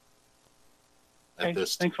 Okay,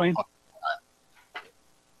 thanks, Wayne.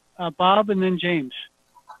 Bob and then James.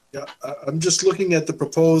 Yeah, I'm just looking at the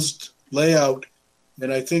proposed layout,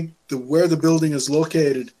 and I think where the building is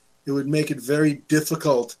located, it would make it very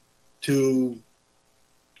difficult to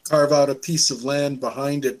carve out a piece of land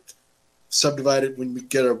behind it, subdivide it when we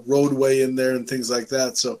get a roadway in there and things like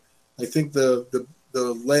that. So I think the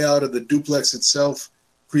layout of the duplex itself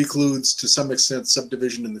precludes to some extent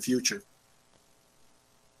subdivision in the future.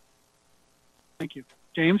 Thank you.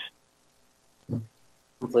 James?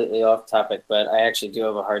 Completely off topic, but I actually do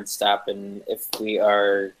have a hard stop, and if we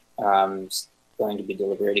are going to be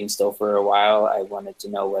deliberating still for a while, I wanted to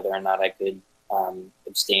know whether or not I could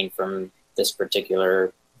abstain from this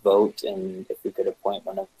particular vote, and if we could appoint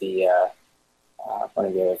one of the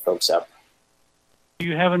other folks up. Do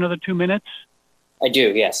you have another 2 minutes? I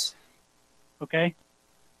do, yes. Okay.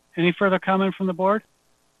 Any further comment from the board?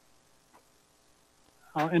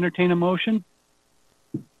 I'll entertain a motion.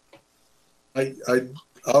 I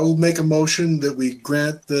I'll make a motion that we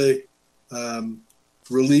grant the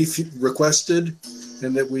relief requested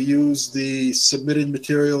and that we use the submitted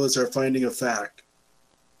material as our finding of fact.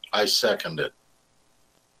 I second it.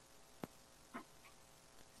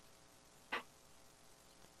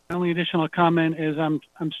 The only additional comment is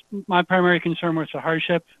my primary concern was the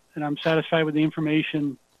hardship, and I'm satisfied with the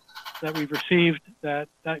information that we've received, that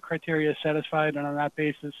criteria is satisfied, and on that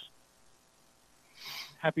basis,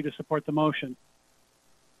 happy to support the motion.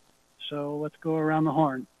 So let's go around the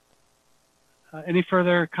horn. Any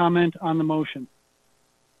further comment on the motion?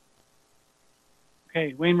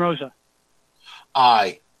 Okay, Wayne Rosa.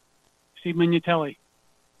 Aye. Steve Minutelli.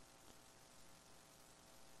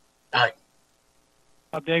 Aye.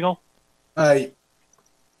 Bob Daigle. Aye.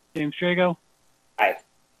 James Drago. Aye.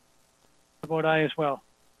 I vote aye as well.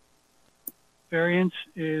 Variance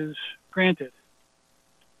is granted.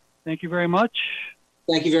 Thank you very much.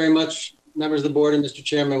 Thank you very much, members of the board and Mr.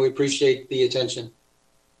 Chairman. We appreciate the attention.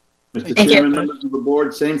 Mr. Chairman, members of the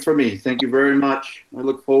board, same for me. Thank you very much. I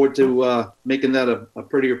look forward to making that a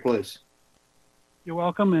prettier place. You're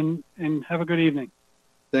welcome, and have a good evening.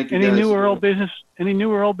 Thank you, Any guys. new or old business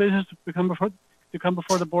to come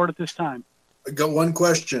before the board at this time? I got one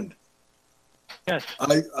question. Yes.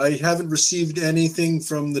 I haven't received anything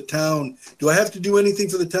from the town. Do I have to do anything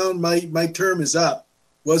for the town? My term is up,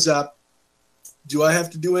 was up. Do I have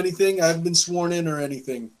to do anything? I haven't been sworn in or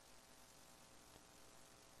anything.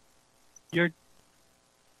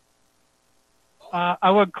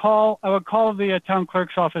 I would call the town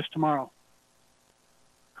clerk's office tomorrow.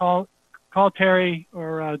 Call Terry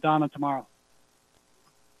or Donna tomorrow.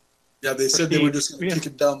 Yeah, they said they were just going to kick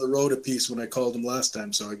it down the road a piece when I called them last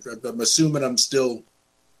time. So I'm assuming I'm still.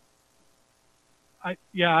 I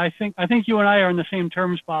think you and I are on the same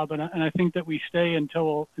terms, Bob, and I think that we stay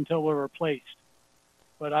until we're replaced.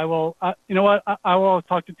 But I will. You know what? I will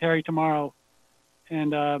talk to Terry tomorrow,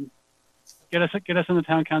 and get us on the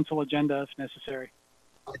town council agenda if necessary.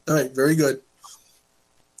 All right. Very good.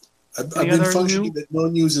 I've been functioning that no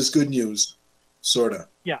news is good news, sorta.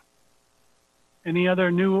 Yeah. Any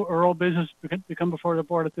other new or old business to come before the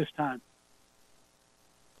board at this time?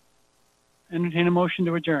 Entertain a motion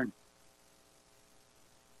to adjourn.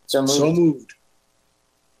 So moved. So moved.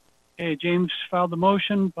 Okay, James filed the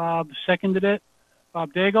motion. Bob seconded it.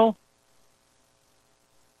 Bob Daigle.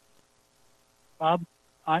 Bob,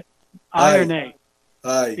 aye or nay?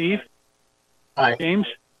 Aye. Steve? Aye. James?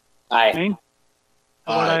 Aye. Wayne?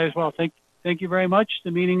 I vote aye as well. Thank you very much. The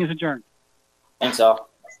meeting is adjourned. Thanks all.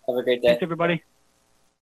 Have a great day. Thanks, everybody.